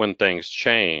importance when things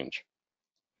change.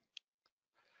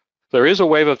 There is a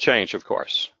wave of change, of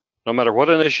course. No matter what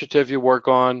initiative you work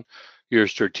on, your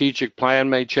strategic plan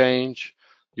may change,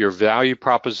 your value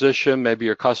proposition, maybe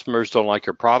your customers don't like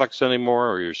your products anymore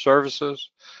or your services.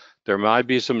 There might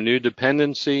be some new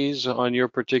dependencies on your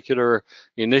particular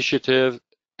initiative,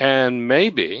 and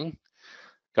maybe,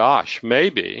 gosh,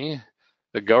 maybe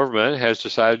the government has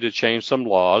decided to change some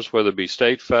laws, whether it be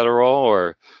state, federal,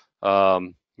 or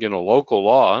local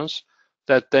laws,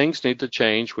 that things need to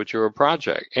change with your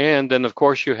project. And then, of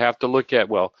course, you have to look at,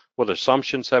 well, what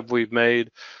assumptions have we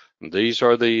made? These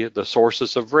are the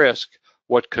sources of risk.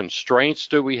 What constraints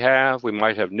do we have? We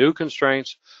might have new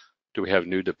constraints. Do we have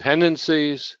new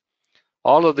dependencies?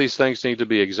 All of these things need to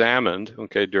be examined,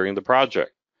 okay, during the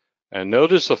project. And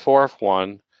notice the fourth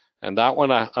one, and that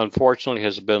one unfortunately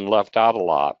has been left out a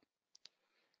lot.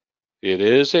 It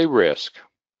is a risk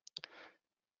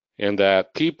in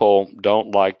that people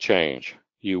don't like change.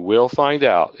 You will find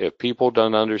out if people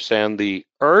don't understand the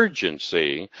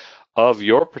urgency of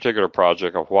your particular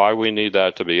project, of why we need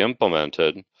that to be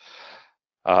implemented,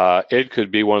 it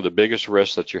could be one of the biggest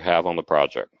risks that you have on the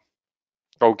project.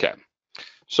 Okay,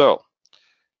 so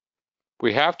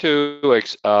we have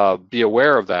to be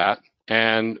aware of that.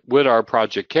 And with our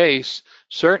project case,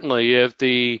 certainly if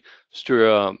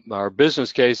our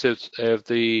business case, if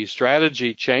the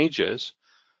strategy changes,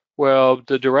 well,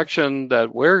 the direction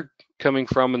that we're coming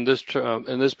from in this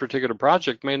particular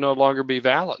project may no longer be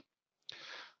valid.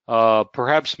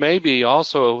 Perhaps maybe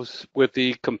also with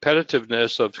the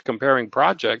competitiveness of comparing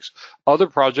projects, other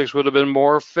projects would have been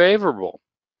more favorable.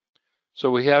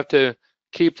 So we have to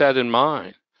keep that in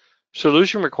mind.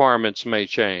 Solution requirements may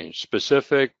change.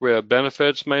 Specific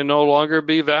benefits may no longer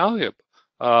be valuable.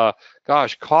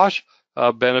 Cost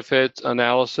benefit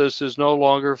analysis is no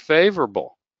longer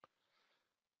favorable.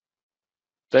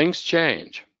 Things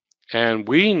change, and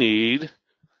we need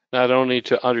not only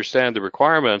to understand the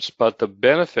requirements, but the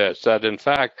benefits, that in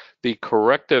fact the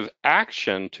corrective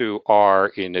action to our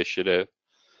initiative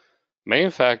may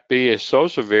in fact be so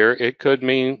severe it could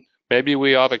mean maybe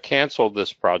we ought to cancel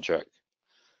this project.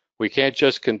 We can't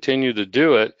just continue to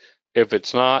do it if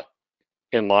it's not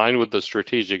in line with the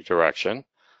strategic direction,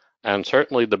 and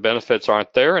certainly the benefits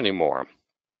aren't there anymore.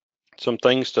 Some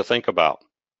things to think about.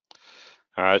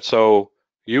 All right, so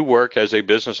you work as a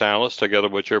business analyst together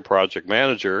with your project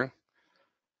manager,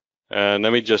 and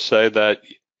let me just say that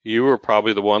you are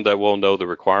probably the one that will know the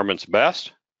requirements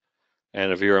best,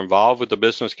 and if you're involved with the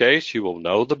business case, you will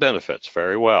know the benefits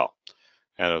very well.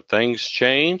 And if things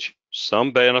change,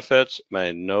 some benefits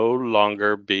may no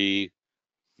longer be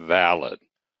valid.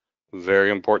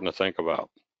 Very important to think about.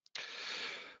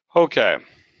 Okay.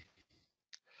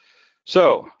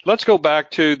 So let's go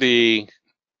back to the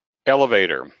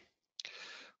elevator.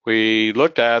 We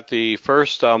looked at the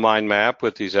first mind map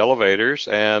with these elevators,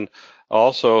 and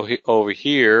also over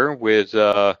here with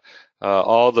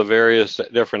all the various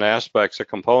different aspects or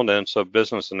components of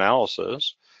business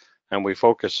analysis. And we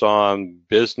focus on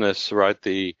business, right,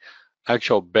 the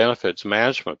actual benefits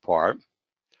management part.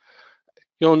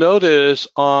 You'll notice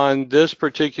on this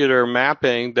particular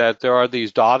mapping that there are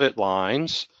these dotted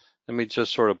lines. Let me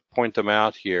just sort of point them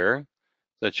out here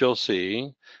that you'll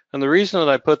see. And the reason that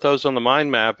I put those on the mind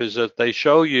map is that they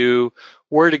show you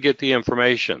where to get the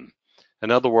information.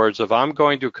 In other words, if I'm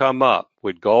going to come up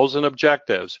with goals and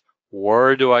objectives,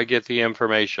 where do I get the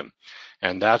information?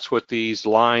 And that's what these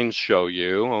lines show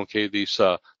you, okay,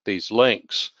 these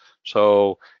links.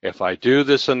 So if I do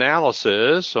this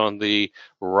analysis on the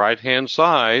right-hand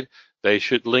side, they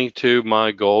should link to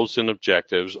my goals and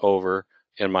objectives over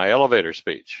in my elevator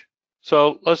speech.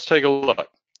 So let's take a look.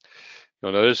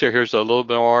 You'll notice here's a little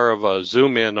bit more of a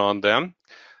zoom in on them.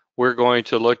 We're going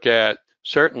to look at,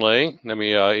 certainly, let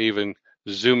me even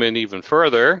zoom in even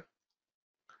further.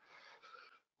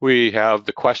 We have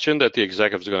the question that the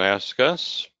executive is going to ask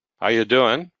us. How you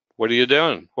doing? What are you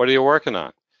doing? What are you working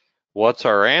on? What's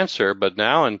our answer? But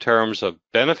now in terms of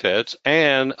benefits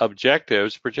and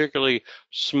objectives, particularly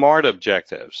SMART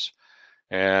objectives.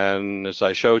 And as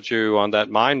I showed you on that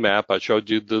mind map, I showed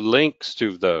you the links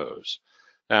to those.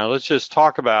 Now let's just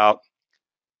talk about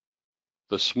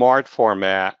the SMART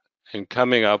format and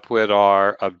coming up with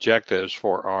our objectives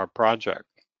for our project.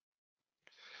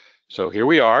 So here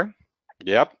we are.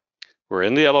 Yep, we're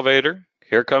in the elevator.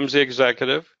 Here comes the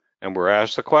executive, and we're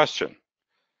asked the question.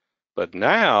 But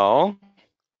now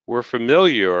we're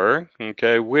familiar,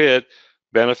 okay, with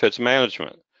benefits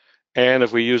management. And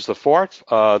if we use the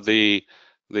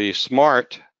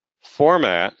SMART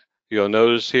format, you'll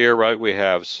notice here, right, we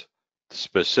have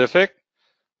specific,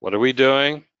 what are we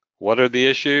doing? What are the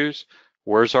issues?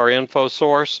 Where's our info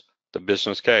source? The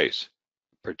business case,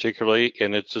 particularly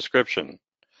in its description.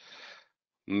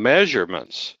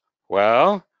 Measurements.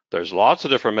 Well, there's lots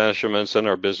of different measurements in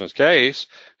our business case,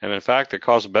 and in fact, the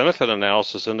cost benefit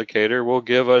analysis indicator will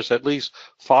give us at least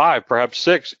 5, perhaps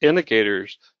 6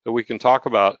 indicators that we can talk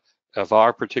about of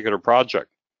our particular project.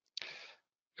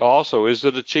 Also, is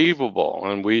it achievable?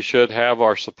 And we should have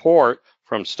our support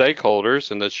from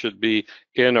stakeholders, and this should be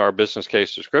in our business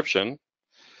case description.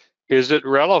 Is it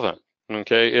relevant?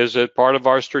 Okay, is it part of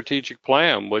our strategic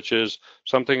plan, which is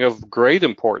something of great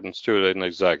importance to an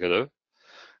executive?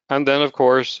 And then, of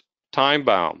course, time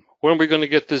bound. When are we going to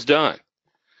get this done?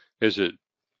 Is it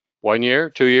 1 year,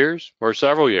 2 years, or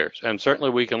several years? And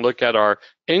certainly we can look at our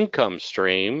income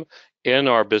stream in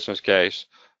our business case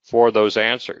for those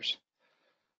answers.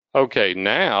 Okay,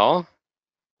 now,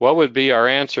 what would be our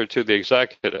answer to the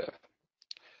executive?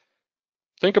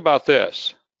 Think about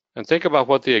this, and think about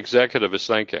what the executive is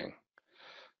thinking.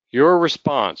 Your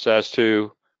response as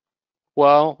to,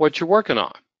 well, what you're working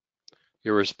on.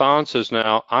 Your response is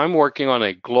now, I'm working on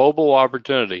a global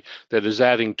opportunity that is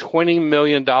adding $20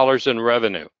 million in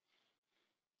revenue.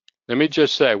 Let me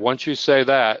just say, once you say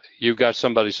that, you've got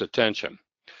somebody's attention,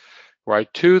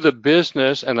 right, to the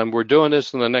business, and then we're doing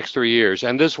this in the next 3 years.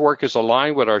 And this work is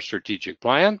aligned with our strategic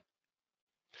plan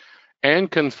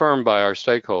and confirmed by our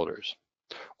stakeholders.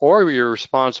 Or your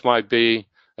response might be,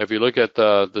 if you look at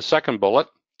the second bullet,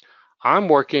 I'm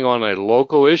working on a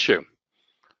local issue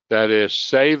that is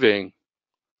saving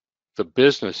the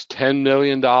business $10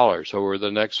 million over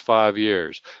the next 5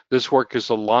 years. This work is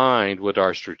aligned with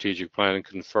our strategic plan and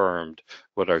confirmed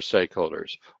with our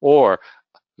stakeholders. Or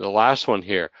the last one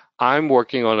here, I'm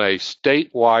working on a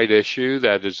statewide issue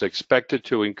that is expected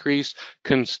to increase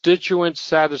constituent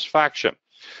satisfaction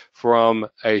from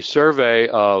a survey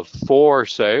of 4,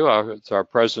 say, it's our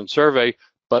present survey,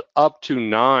 but up to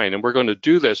 9, and we're going to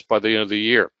do this by the end of the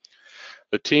year.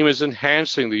 The team is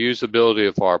enhancing the usability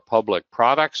of our public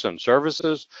products and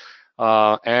services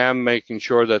and making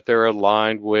sure that they're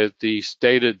aligned with the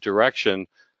stated direction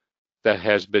that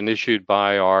has been issued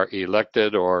by our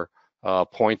elected or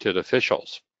appointed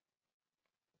officials.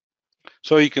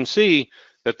 So you can see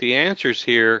that the answers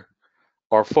here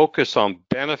are focused on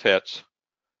benefits,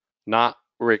 not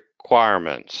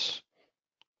requirements.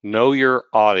 Know your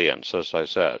audience, as I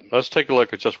said. Let's take a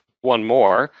look at just one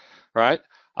more, right?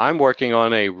 I'm working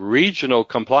on a regional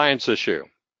compliance issue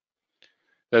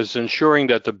that is ensuring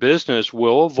that the business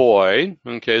will avoid,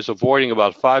 okay, is avoiding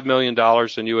about $5 million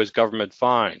in U.S. government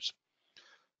fines,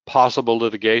 possible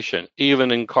litigation,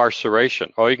 even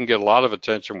incarceration. Oh, you can get a lot of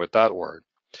attention with that word.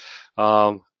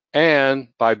 And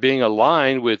by being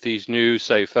aligned with these new,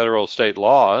 say, federal, state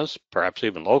laws, perhaps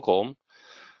even local,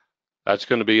 that's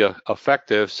going to be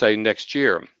effective, say, next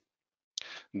year.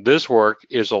 This work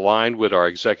is aligned with our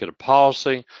executive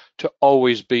policy to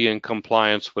always be in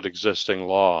compliance with existing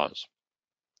laws.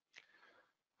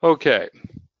 Okay,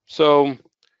 so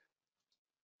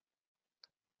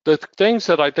the things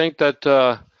that I think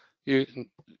that you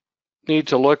need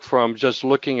to look from just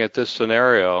looking at this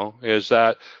scenario is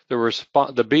that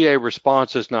the BA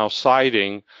response is now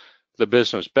citing the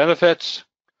business benefits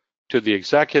to the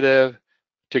executive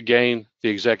to gain the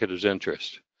executive's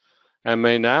interest. And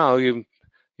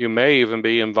you may even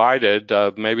be invited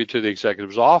maybe to the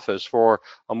executive's office for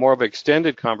a more of an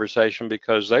extended conversation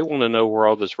because they want to know where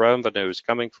all this revenue is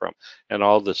coming from and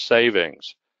all the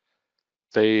savings.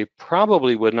 They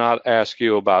probably would not ask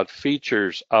you about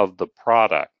features of the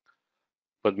product,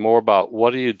 but more about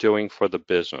what are you doing for the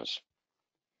business.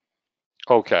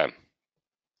 Okay.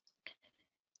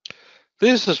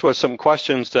 This is what some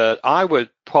questions that I would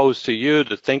pose to you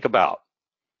to think about,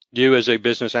 you as a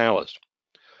business analyst.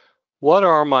 What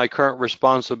are my current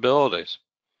responsibilities?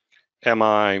 Am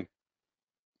I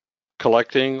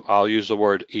collecting, I'll use the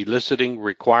word eliciting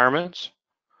requirements?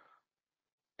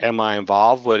 Am I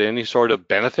involved with any sort of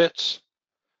benefits?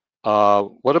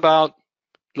 What about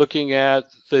looking at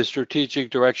the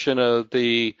strategic direction of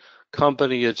the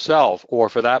company itself, or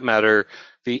for that matter,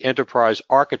 the enterprise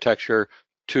architecture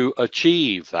to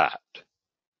achieve that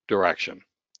direction?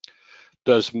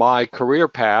 Does my career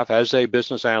path as a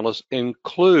business analyst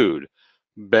include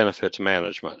benefits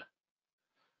management?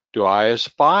 Do I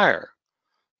aspire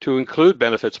to include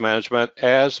benefits management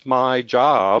as my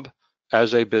job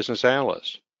as a business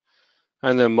analyst?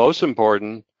 And then most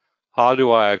important, how do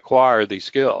I acquire these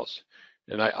skills?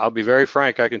 And I'll be very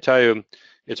frank, I can tell you,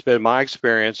 it's been my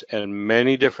experience in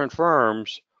many different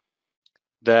firms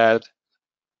that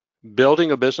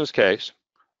building a business case,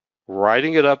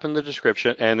 writing it up in the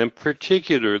description, and in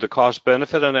particular, the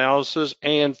cost-benefit analysis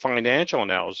and financial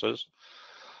analysis,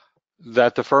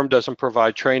 that the firm doesn't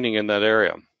provide training in that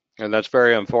area. And that's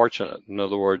very unfortunate. In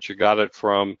other words, you got it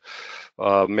from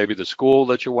maybe the school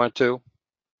that you went to,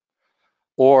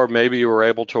 or maybe you were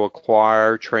able to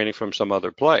acquire training from some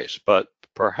other place. But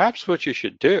perhaps what you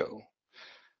should do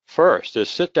first is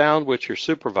sit down with your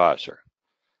supervisor.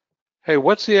 Hey,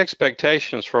 what's the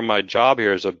expectations for my job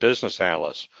here as a business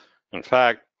analyst? In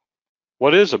fact,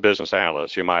 what is a business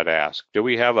analyst, you might ask? Do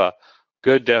we have a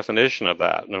good definition of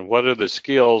that? And what are the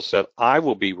skills that I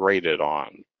will be rated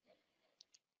on?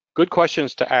 Good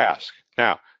questions to ask.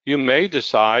 Now, you may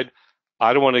decide,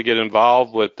 I don't want to get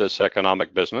involved with this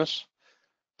economic business.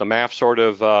 The math sort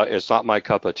of is not my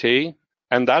cup of tea,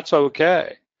 and that's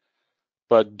okay.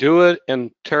 But do it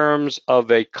in terms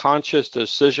of a conscious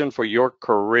decision for your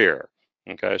career.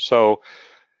 Okay, so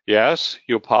yes,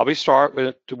 you'll probably start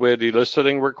with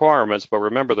eliciting requirements, but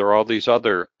remember there are all these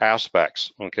other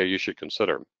aspects, okay, you should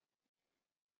consider.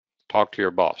 Talk to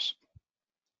your boss.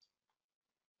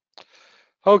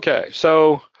 Okay,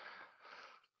 so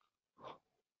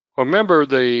remember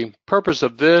the purpose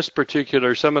of this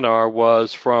particular seminar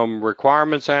was from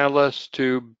requirements analyst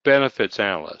to benefits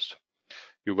analyst.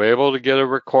 You were able to get a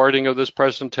recording of this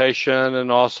presentation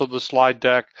and also the slide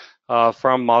deck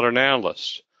from Modern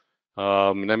Analyst.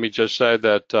 Let me just say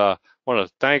that I want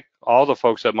to thank all the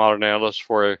folks at Modern Analyst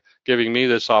for giving me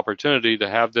this opportunity to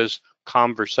have this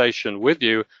conversation with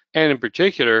you. And in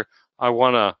particular, I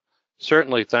want to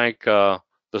certainly thank the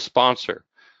sponsor.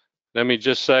 Let me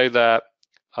just say that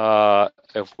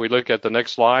if we look at the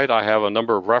next slide, I have a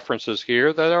number of references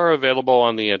here that are available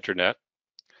on the internet.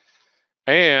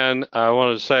 And I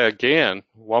want to say again,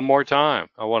 one more time,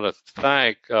 I want to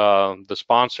thank the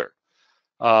sponsor.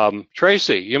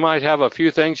 Tracy, you might have a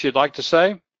few things you'd like to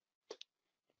say?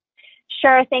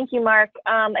 Sure, thank you, Mark.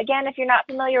 Again, if you're not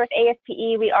familiar with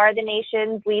ASPE, we are the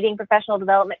nation's leading professional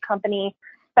development company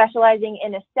specializing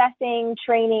in assessing,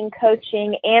 training,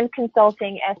 coaching, and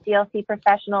consulting SDLC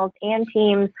professionals and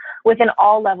teams within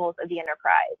all levels of the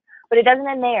enterprise. But it doesn't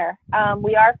end there.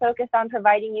 We are focused on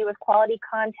providing you with quality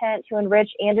content to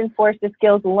enrich and enforce the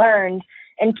skills learned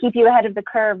and keep you ahead of the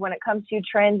curve when it comes to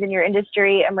trends in your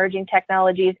industry, emerging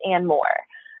technologies, and more.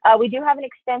 We do have an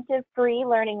extensive free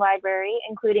learning library,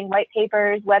 including white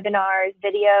papers, webinars,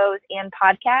 videos, and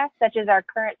podcasts, such as our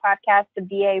current podcast, The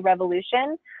BA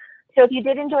Revolution. So if you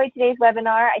did enjoy today's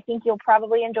webinar, I think you'll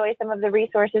probably enjoy some of the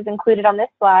resources included on this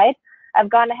slide. I've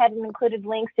gone ahead and included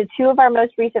links to 2 of our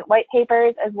most recent white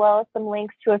papers, as well as some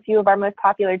links to a few of our most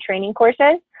popular training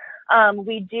courses.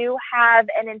 We do have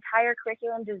an entire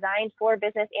curriculum designed for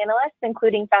business analysts,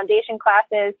 including foundation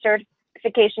classes,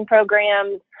 certification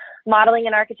programs, modeling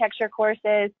and architecture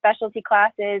courses, specialty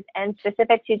classes, and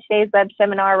specific to today's web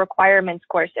seminar requirements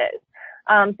courses.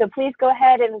 So please go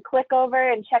ahead and click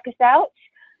over and check us out.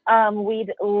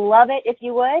 We'd love it if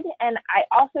you would. And I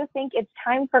also think it's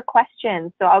time for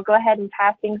questions. So I'll go ahead and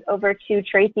pass things over to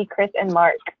Tracy, Chris, and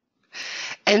Mark.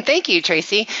 And thank you,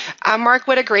 Tracy. Mark,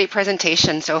 what a great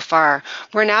presentation so far.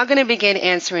 We're now going to begin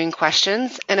answering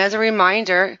questions. And as a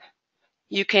reminder,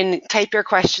 you can type your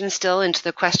questions still into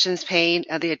the questions pane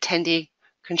of the attendee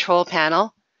control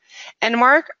panel. And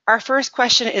Mark, our first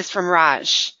question is from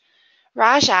Raj.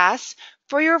 Raj asks,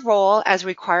 for your role as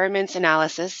requirements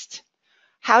analyst,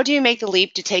 how do you make the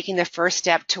leap to taking the first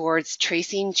step towards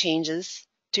tracing changes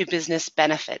to business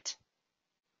benefit?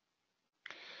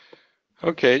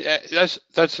 Okay,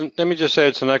 let me just say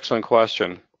it's an excellent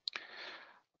question.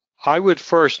 I would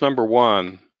first, number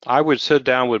one, I would sit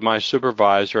down with my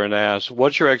supervisor and ask,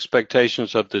 what's your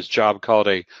expectations of this job called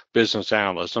a business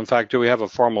analyst? In fact, do we have a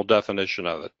formal definition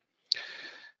of it?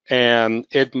 And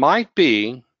it might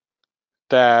be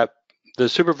that the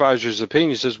supervisor's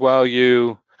opinion says, well,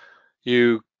 you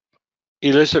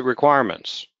elicit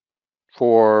requirements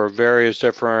for various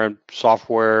different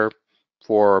software,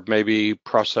 for maybe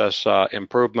process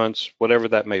improvements, whatever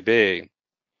that may be.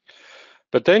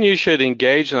 But then you should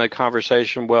engage in a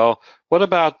conversation, well, what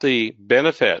about the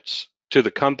benefits to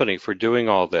the company for doing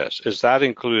all this? Is that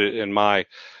included in my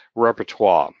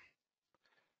repertoire?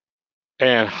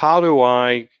 And how do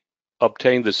I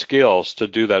obtain the skills to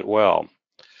do that well?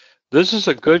 This is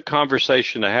a good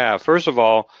conversation to have. First of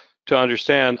all, to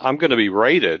understand I'm going to be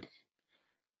rated,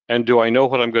 and do I know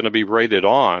what I'm going to be rated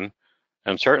on?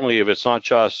 And certainly if it's not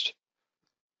just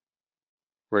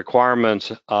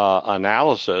requirements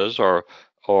analysis or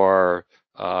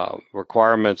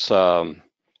requirements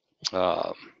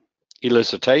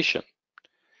elicitation,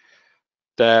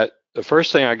 that the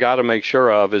first thing I got to make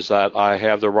sure of is that I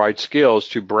have the right skills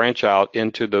to branch out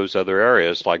into those other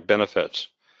areas like benefits.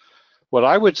 What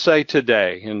I would say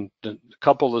today, in a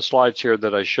couple of the slides here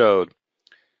that I showed,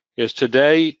 is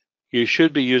today you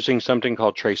should be using something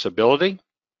called traceability,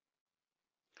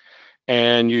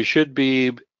 and you should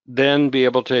then be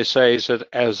able to say that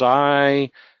as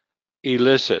I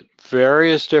elicit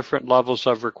various different levels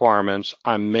of requirements,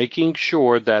 I'm making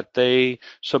sure that they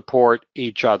support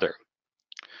each other.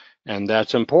 And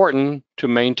that's important to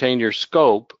maintain your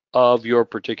scope of your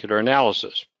particular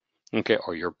analysis, okay,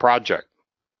 or your project.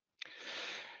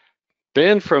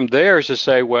 Then from there is to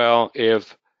say, well,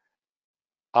 if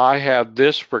I have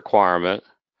this requirement,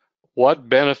 what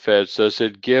benefits does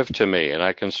it give to me? And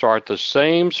I can start the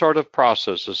same sort of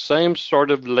process, the same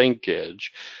sort of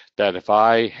linkage, that if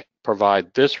I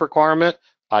provide this requirement,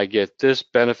 I get this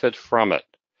benefit from it.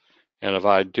 And if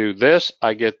I do this,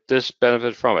 I get this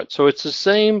benefit from it. So it's the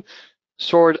same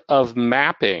sort of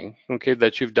mapping, okay,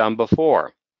 that you've done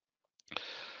before.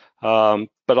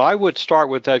 But I would start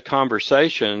with that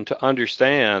conversation to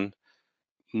understand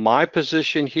my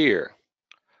position here.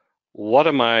 What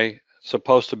am I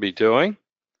supposed to be doing?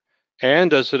 And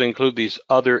does it include these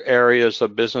other areas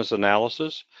of business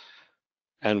analysis?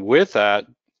 And with that,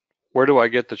 where do I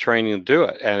get the training to do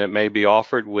it? And it may be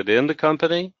offered within the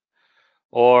company,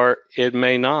 or it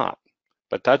may not.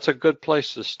 But that's a good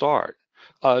place to start.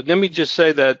 Let me just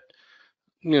say that,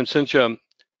 since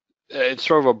it's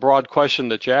sort of a broad question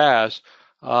that you asked,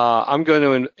 I'm going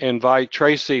to invite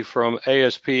Tracy from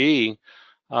ASPE.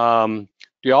 Do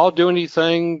y'all do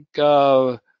anything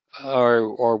or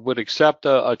would accept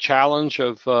a challenge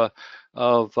of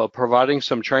providing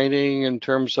some training in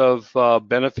terms of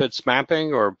benefits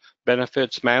mapping or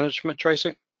benefits management,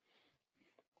 Tracy?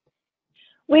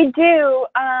 We do.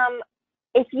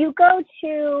 If you go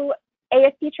to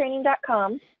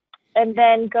asptraining.com and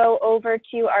then go over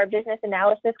to our business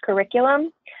analysis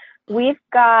curriculum, we've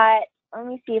got, let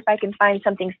me see if I can find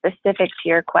something specific to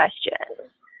your question.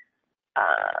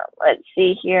 Let's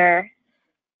see here.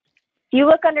 If you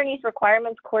look underneath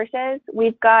requirements courses,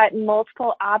 we've got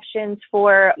multiple options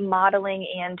for modeling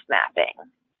and mapping.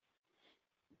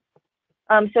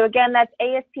 So again, that's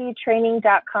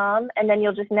asptraining.com, and then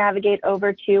you'll just navigate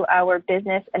over to our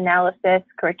business analysis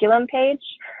curriculum page,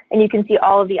 and you can see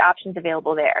all of the options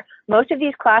available there. Most of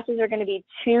these classes are going to be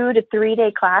 2 to 3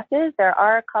 day classes. There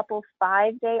are a couple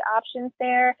 5-day options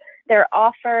there. They're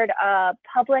offered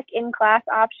public in-class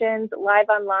options, live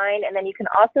online, and then you can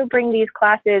also bring these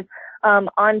classes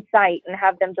on site and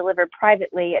have them delivered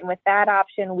privately. And with that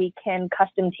option, we can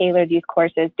custom tailor these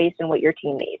courses based on what your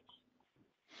team needs.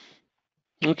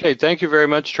 Okay, thank you very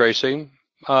much, Tracy.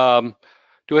 Do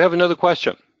we have another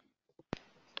question?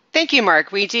 Thank you,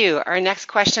 Mark. We do. Our next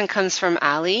question comes from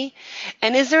Ali.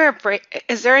 And is there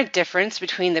a difference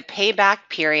between the payback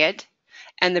period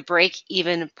and the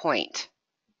break-even point?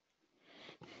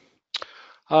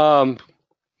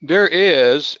 There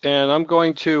is, and I'm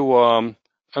going to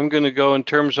go in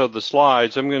terms of the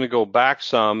slides. I'm going to go back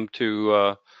some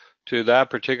to that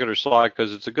particular slide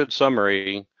because it's a good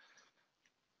summary.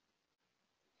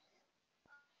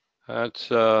 Let's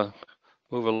move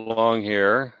along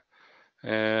here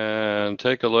and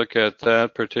take a look at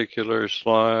that particular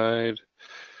slide.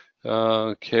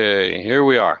 Okay, here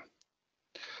we are.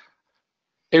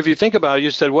 If you think about it,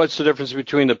 you said, what's the difference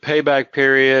between the payback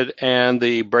period and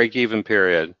the break-even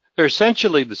period? They're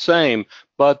essentially the same,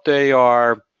 but they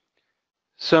are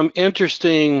some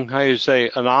interesting, how you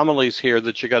say, anomalies here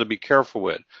that you got to be careful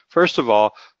with. First of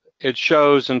all, it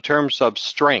shows in terms of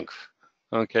strength.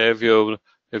 Okay, if you'll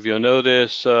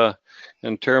notice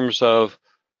in terms of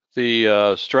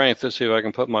the strength, let's see if I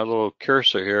can put my little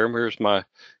cursor here. Here's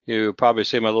you probably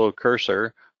see my little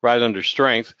cursor right under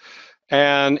strength.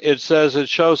 And it says it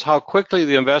shows how quickly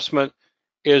the investment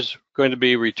is going to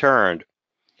be returned.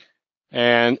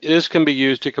 And this can be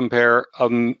used to compare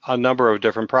a number of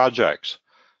different projects.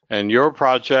 And your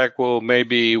project will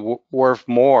maybe worth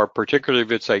more, particularly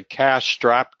if it's a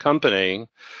cash-strapped company,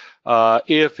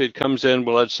 if it comes in,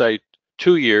 well, let's say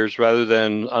 2 years rather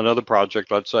than another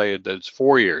project, let's say that's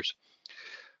 4 years.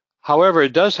 However,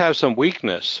 it does have some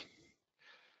weakness.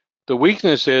 The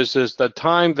weakness is the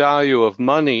time value of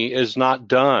money is not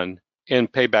done in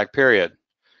payback period.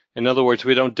 In other words,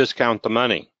 we don't discount the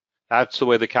money. That's the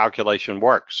way the calculation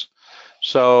works.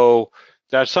 So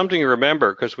that's something to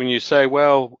remember, because when you say,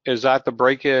 well, is that the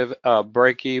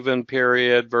break-even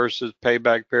period versus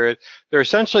payback period? They're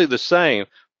essentially the same,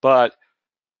 but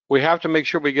we have to make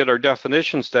sure we get our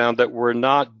definitions down that we're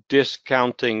not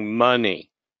discounting money,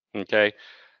 okay?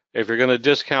 If you're going to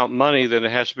discount money, then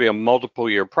it has to be a multiple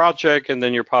year project, and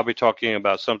then you're probably talking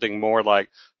about something more like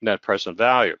net present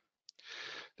value.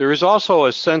 There is also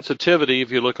a sensitivity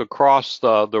if you look across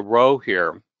the row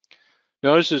here.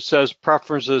 Notice it says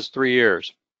preferences 3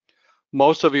 years.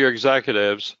 Most of your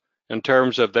executives, in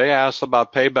terms of they ask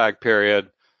about payback period,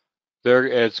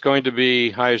 it's going to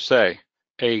be, how you say,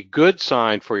 a good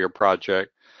sign for your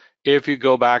project if you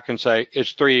go back and say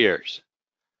it's 3 years.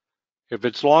 If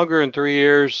it's longer than 3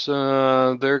 years,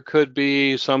 there could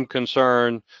be some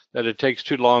concern that it takes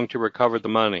too long to recover the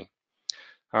money.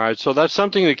 All right, so that's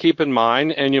something to keep in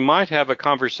mind, and you might have a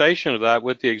conversation of that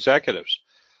with the executives.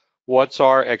 What's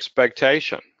our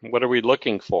expectation? What are we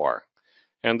looking for?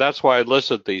 And that's why I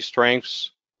listed these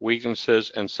strengths,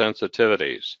 weaknesses, and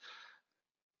sensitivities.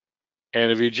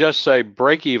 And if you just say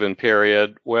break-even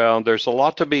period, well, there's a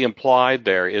lot to be implied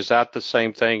there. Is that the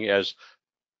same thing as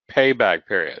payback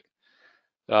period?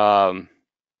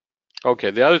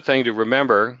 Okay, the other thing to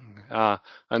remember,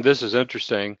 and this is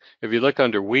interesting, if you look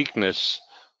under weakness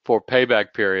for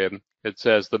payback period, it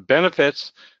says the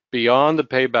benefits beyond the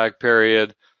payback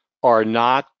period are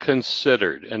not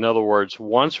considered. In other words,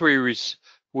 once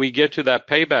we get to that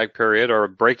payback period or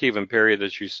break-even period,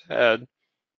 as you said,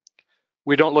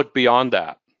 we don't look beyond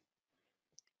that.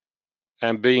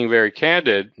 And being very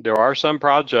candid, there are some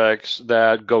projects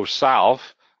that go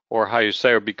south, or how you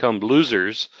say, or become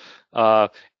losers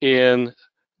in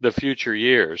the future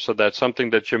years. So that's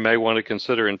something that you may want to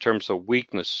consider in terms of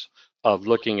weakness of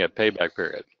looking at payback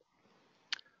period.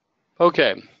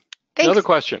 Okay, Thanks. Another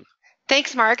question.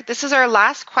 Thanks, Mark. This is our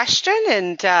last question,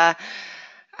 and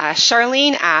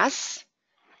Charlene asks,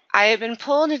 I have been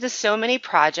pulled into so many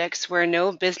projects where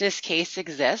no business case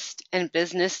exists and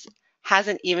business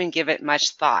hasn't even given it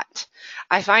much thought.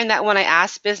 I find that when I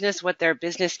ask business what their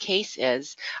business case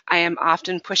is, I am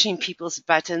often pushing people's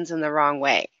buttons in the wrong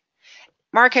way.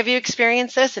 Mark, have you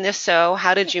experienced this? And if so,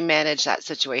 how did you manage that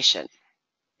situation?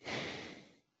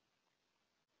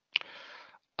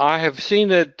 I have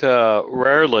seen it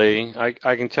rarely.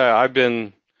 I can tell you,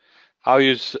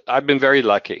 I've been very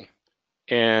lucky.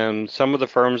 And some of the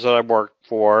firms that I worked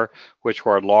for, which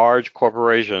were large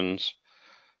corporations,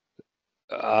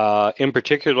 in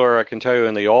particular, I can tell you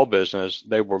in the oil business,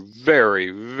 they were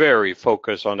very, very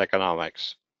focused on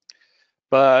economics.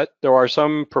 But there are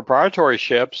some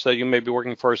proprietorships that you may be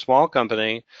working for a small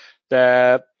company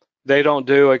that they don't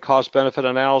do a cost-benefit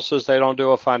analysis, they don't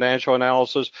do a financial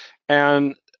analysis,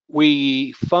 and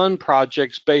we fund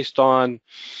projects based on,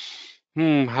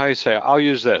 how you say, I'll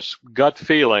use this, gut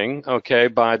feeling, okay,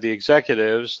 by the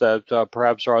executives that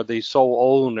perhaps are the sole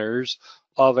owners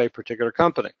of a particular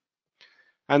company.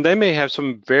 And they may have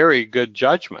some very good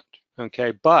judgment,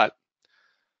 okay, but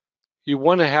you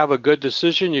want to have a good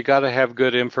decision, you got to have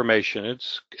good information.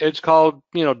 It's called,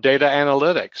 data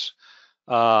analytics.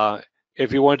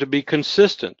 If you want to be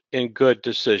consistent in good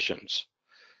decisions.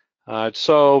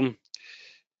 So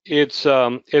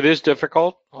it is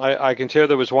difficult. I can tell you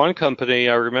there was one company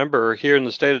I remember here in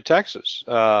the state of Texas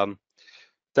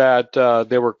that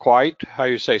they were quite, how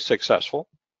you say, successful.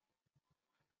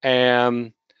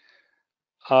 And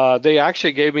they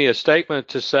actually gave me a statement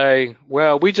to say,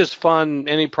 well, we just fund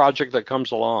any project that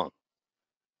comes along.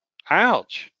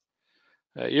 Ouch.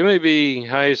 You may be,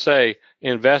 how you say,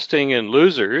 investing in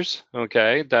losers,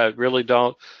 okay, that really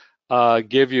don't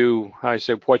give you, how you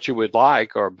say, what you would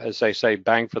like, or as they say,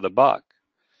 bang for the buck.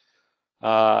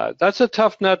 That's a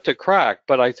tough nut to crack,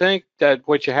 but I think that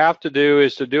what you have to do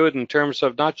is to do it in terms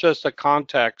of not just the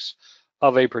context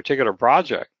of a particular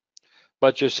project,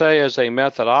 but you say as a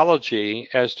methodology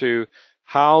as to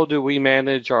how do we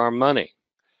manage our money.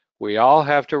 We all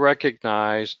have to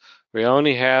recognize we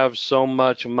only have so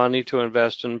much money to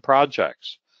invest in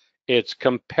projects. It's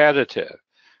competitive.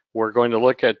 We're going to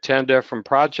look at 10 different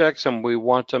projects, and we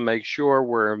want to make sure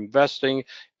we're investing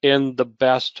in the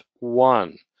best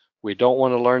one. We don't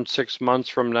want to learn 6 months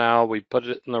from now we put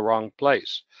it in the wrong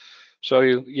place. So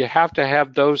you have to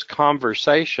have those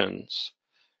conversations.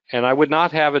 And I would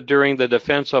not have it during the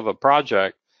defense of a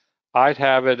project. I'd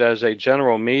have it as a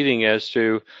general meeting as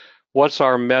to what's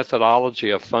our methodology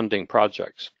of funding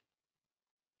projects.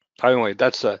 Anyway,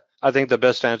 that's I think the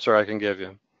best answer I can give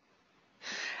you.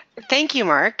 Thank you,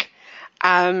 Mark.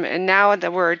 And now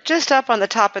that we're just up on the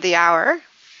top of the hour,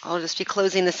 I'll just be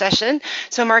closing the session.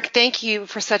 So Mark, thank you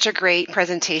for such a great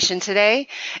presentation today.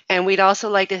 And we'd also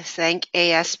like to thank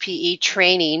ASPE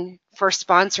Training for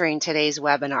sponsoring today's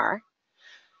webinar.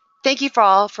 Thank you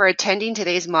all for attending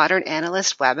today's Modern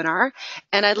Analyst webinar.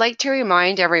 And I'd like to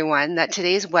remind everyone that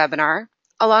today's webinar,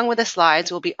 along with the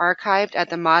slides, will be archived at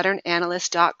the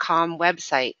ModernAnalyst.com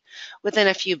website within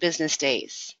a few business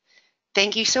days.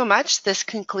 Thank you so much. This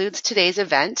concludes today's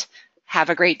event. Have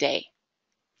a great day.